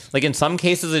not like in some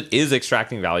cases it is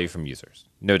extracting value from users,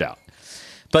 no doubt.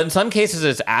 But in some cases,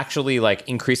 it's actually like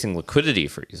increasing liquidity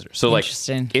for users. So like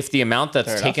Interesting. if the amount that's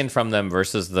Fair taken from them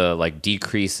versus the like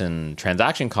decrease in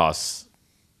transaction costs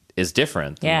is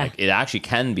different, then, Yeah. like, it actually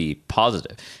can be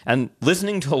positive. And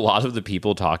listening to a lot of the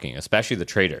people talking, especially the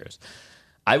traders,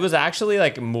 I was actually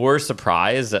like more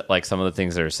surprised at like some of the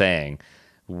things they're saying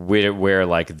where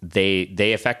like they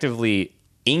effectively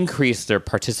increased their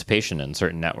participation in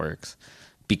certain networks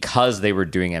because they were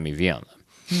doing MEV on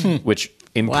them, which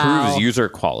improves Wow. user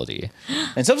quality.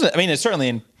 And something. I mean, it certainly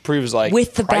improves like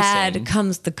With the pricing. bad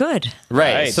comes the good.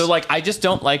 Right. So like I just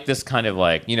don't like this kind of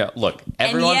like, look,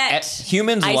 everyone and yet,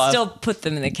 humans I love still put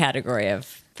them in the category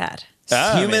of bad.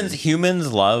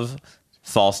 humans love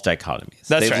false dichotomies.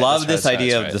 That's They right, love that's this right,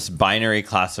 idea that's of right. this binary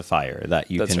classifier that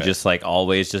you That's can right. just like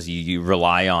always just you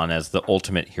rely on as the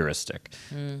ultimate heuristic.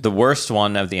 The worst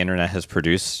one of the internet has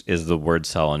produced is the word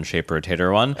cell and shape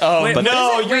rotator one. Oh, Wait, but what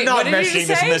no, is it? you're Wait, not what did you mentioning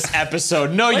this in say? this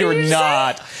episode. No, did you're you say?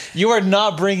 not. You are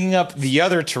not bringing up the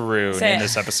other Tarun Say in it.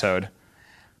 this episode.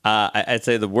 I'd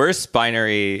say the worst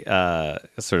binary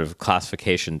sort of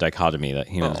classification dichotomy that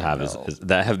humans have is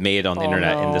that have made on the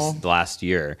internet in this last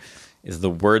year is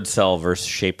the word cell versus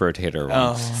shape rotator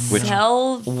one, which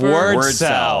Cell Word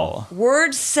cell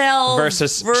word cell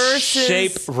versus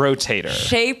shape rotator.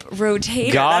 shape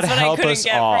rotator. God That's what help I couldn't us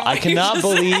get all. from I what you cannot just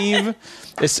said. believe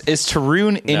is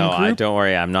Tarun in no, group. don't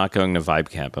worry, I'm not going to Vibe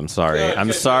Camp. I'm sorry. Good, I'm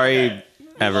good, sorry, good.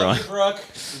 everyone. Love you, Brooke.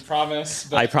 We promise.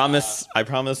 But, I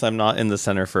promise I'm not in the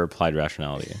Center for Applied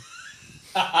Rationality.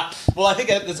 well, I think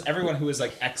that's everyone who is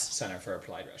like ex Center for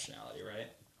Applied Rationality, right?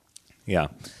 Yeah.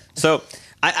 So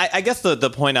I guess the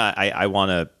point I want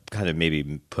to kind of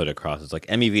maybe put across is like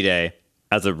MEV Day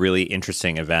as a really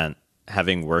interesting event,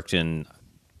 having worked in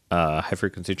high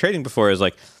frequency trading before, is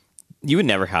like you would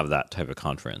never have that type of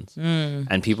conference.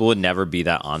 And people would never be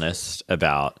that honest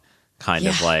about kind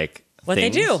of Yeah. like What they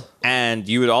things. do. And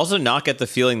you would also not get the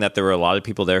feeling that there were a lot of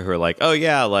people there who are like, oh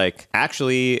yeah, like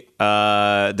actually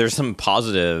there's some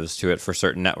positives to it for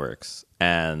certain networks.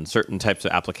 And certain types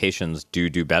of applications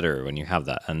do better when you have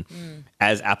that. And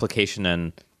as application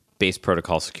and base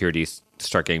protocol security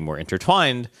start getting more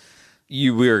intertwined,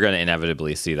 we are going to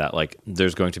inevitably see that like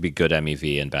there's going to be good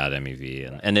MEV and bad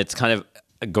MEV. And it's kind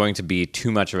of going to be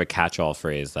too much of a catch-all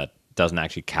phrase that doesn't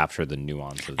actually capture the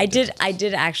nuance of the difference. I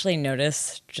did actually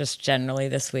notice just generally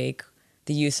this week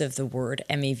the use of the word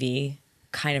MEV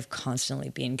kind of constantly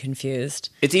being confused.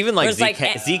 It's even like Whereas, like,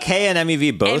 ZK and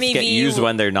MEV both get MEV used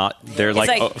when they're not. They're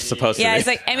like, supposed to. Yeah, be. it's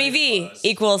like MEV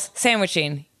equals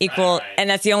sandwiching equal, and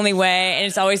that's the only way, and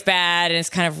it's always bad, and it's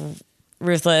kind of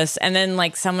ruthless. And then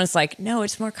like someone's like, no,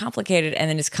 it's more complicated. And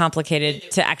then it's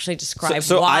complicated to actually describe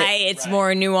So why it's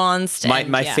more nuanced.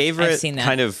 My I've favorite seen that.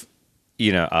 kind of,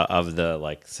 of the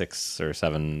like 6 or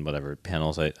 7 whatever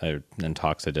panels and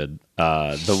talks I did,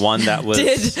 the one that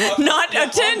was not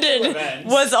attended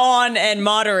was on and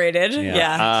moderated.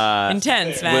 Yeah.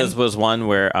 Intense, man. was one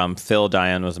where Phil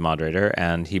Diane was a moderator,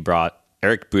 and he brought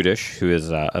Eric Budish, who is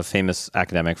a famous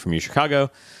academic from UChicago,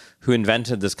 who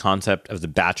invented this concept of the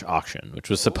batch auction,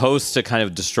 which was supposed to kind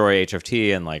of destroy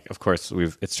HFT, and like, of course,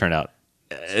 it's turned out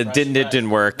it didn't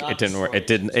work.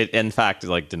 It in fact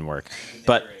didn't work,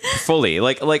 but fully.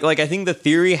 Like I think the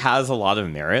theory has a lot of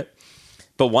merit.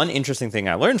 But one interesting thing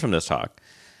I learned from this talk,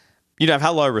 I've had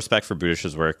a lot of respect for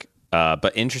Budish's work,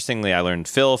 but interestingly, I learned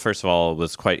Phil, first of all,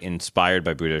 was quite inspired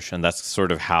by Budish, and that's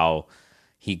sort of how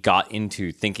he got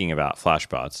into thinking about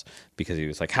Flashbots, because he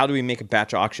was like, how do we make a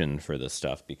batch auction for this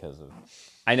stuff? Because of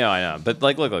I know, but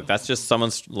like, look, that's just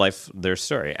someone's life, their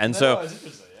story, and so.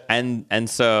 And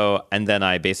then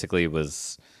I basically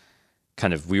was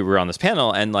we were on this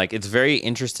panel, and like, it's very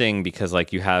interesting because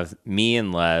like you have me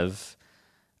and Lev,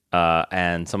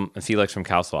 and Felix from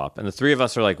CalSwap, and the three of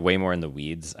us are like way more in the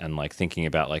weeds and like thinking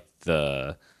about like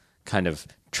the kind of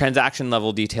transaction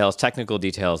level details, technical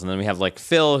details. And then we have like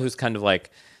Phil, who's kind of like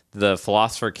the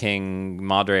philosopher king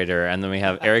moderator, and then we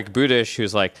have Eric Budish,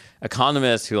 who's like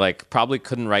economist, who like probably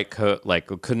couldn't write code, like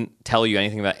couldn't tell you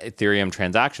anything about Ethereum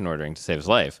transaction ordering to save his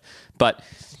life, but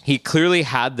he clearly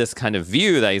had this kind of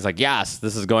view that he's like, yes,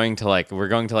 this is going to like, we're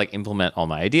going to like implement all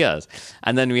my ideas.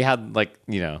 And then we had like,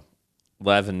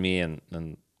 Lev and me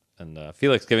and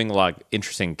Felix giving a lot of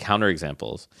interesting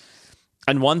counterexamples.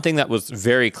 And one thing that was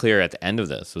very clear at the end of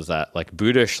this was that like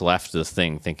Budish left this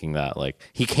thing thinking that like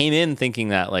he came in thinking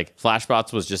that like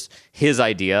Flashbots was just his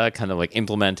idea, kind of like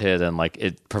implemented, and like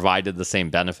it provided the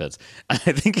same benefits. And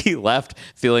I think he left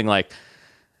feeling like,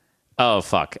 oh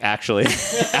fuck, actually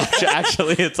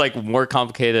it's like more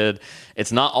complicated.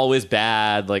 It's not always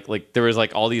bad. Like there was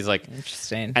like all these like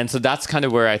interesting. And so that's kind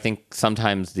of where I think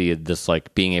sometimes this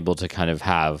like being able to kind of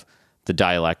have the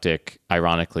dialectic,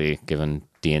 ironically given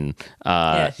Dean,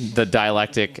 the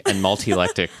dialectic and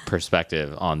multilectic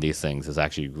perspective on these things is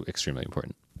actually extremely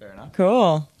important. Fair enough.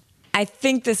 Cool. I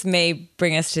think this may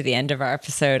bring us to the end of our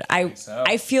episode.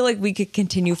 I feel like we could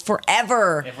continue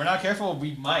forever. If we're not careful,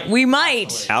 we might. We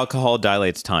might. Alcohol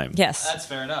dilates time. Yes. That's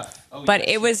fair enough. Oh, but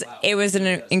it was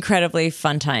an incredibly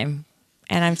fun time.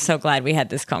 And I'm so glad we had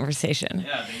this conversation.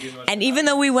 Yeah, thank you so much. And even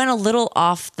though we went a little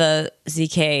off the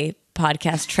ZK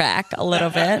podcast track a little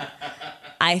bit,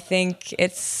 I think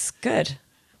it's good.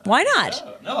 Why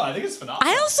not? No, I think it's phenomenal.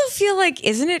 I also feel like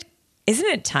isn't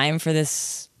it time for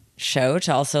this show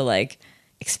to also like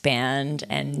expand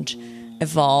and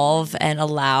evolve and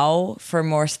allow for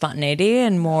more spontaneity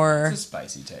and more. It's a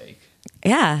spicy take.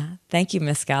 Yeah. Thank you,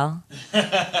 Mescal.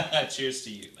 Cheers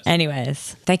to you.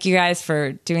 Anyways, thank you guys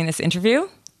for doing this interview.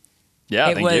 Yeah,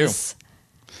 It was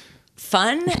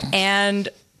fun, and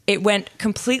it went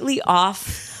completely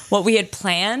off what we had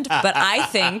planned, but I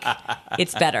think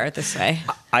it's better this way.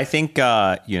 I think,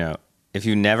 if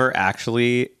you never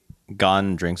actually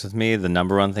gone drinks with me, the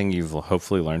number one thing you've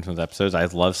hopefully learned from the episodes, I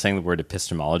love saying the word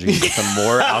epistemology. The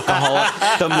more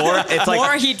alcohol, the more it's like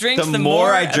more he drinks, the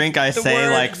more I drink, I the say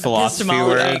word like philosophy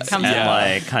epistemology words, comes and out.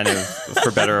 like kind of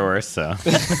for better or worse. So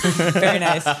Very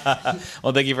nice.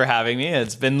 Well, thank you for having me.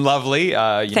 It's been lovely.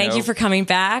 Thank you for coming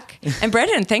back. And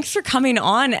Brendan, thanks for coming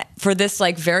on for this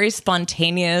like very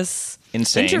spontaneous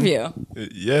Insane. interview.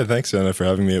 Yeah, thanks, Anna, for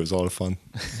having me. It was a lot of fun.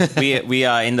 we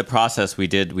in the process we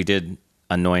did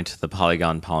anoint the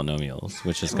Polygon polynomials,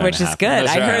 which is Which is happen. good.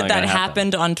 That's I right. heard that Gonna happen.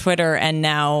 happened on Twitter, and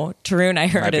now Tarun, I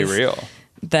heard, Might be is real.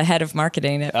 the head of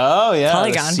marketing at Oh yeah,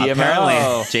 Polygon. the CMO.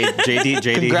 Apparently,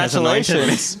 JD has anointed me.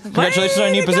 Congratulations. Congratulations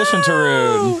on your new position,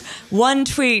 Tarun. One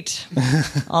tweet.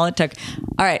 All it took.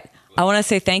 All right. I want to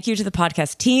say thank you to the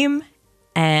podcast team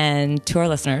and to our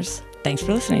listeners. Thanks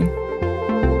for listening.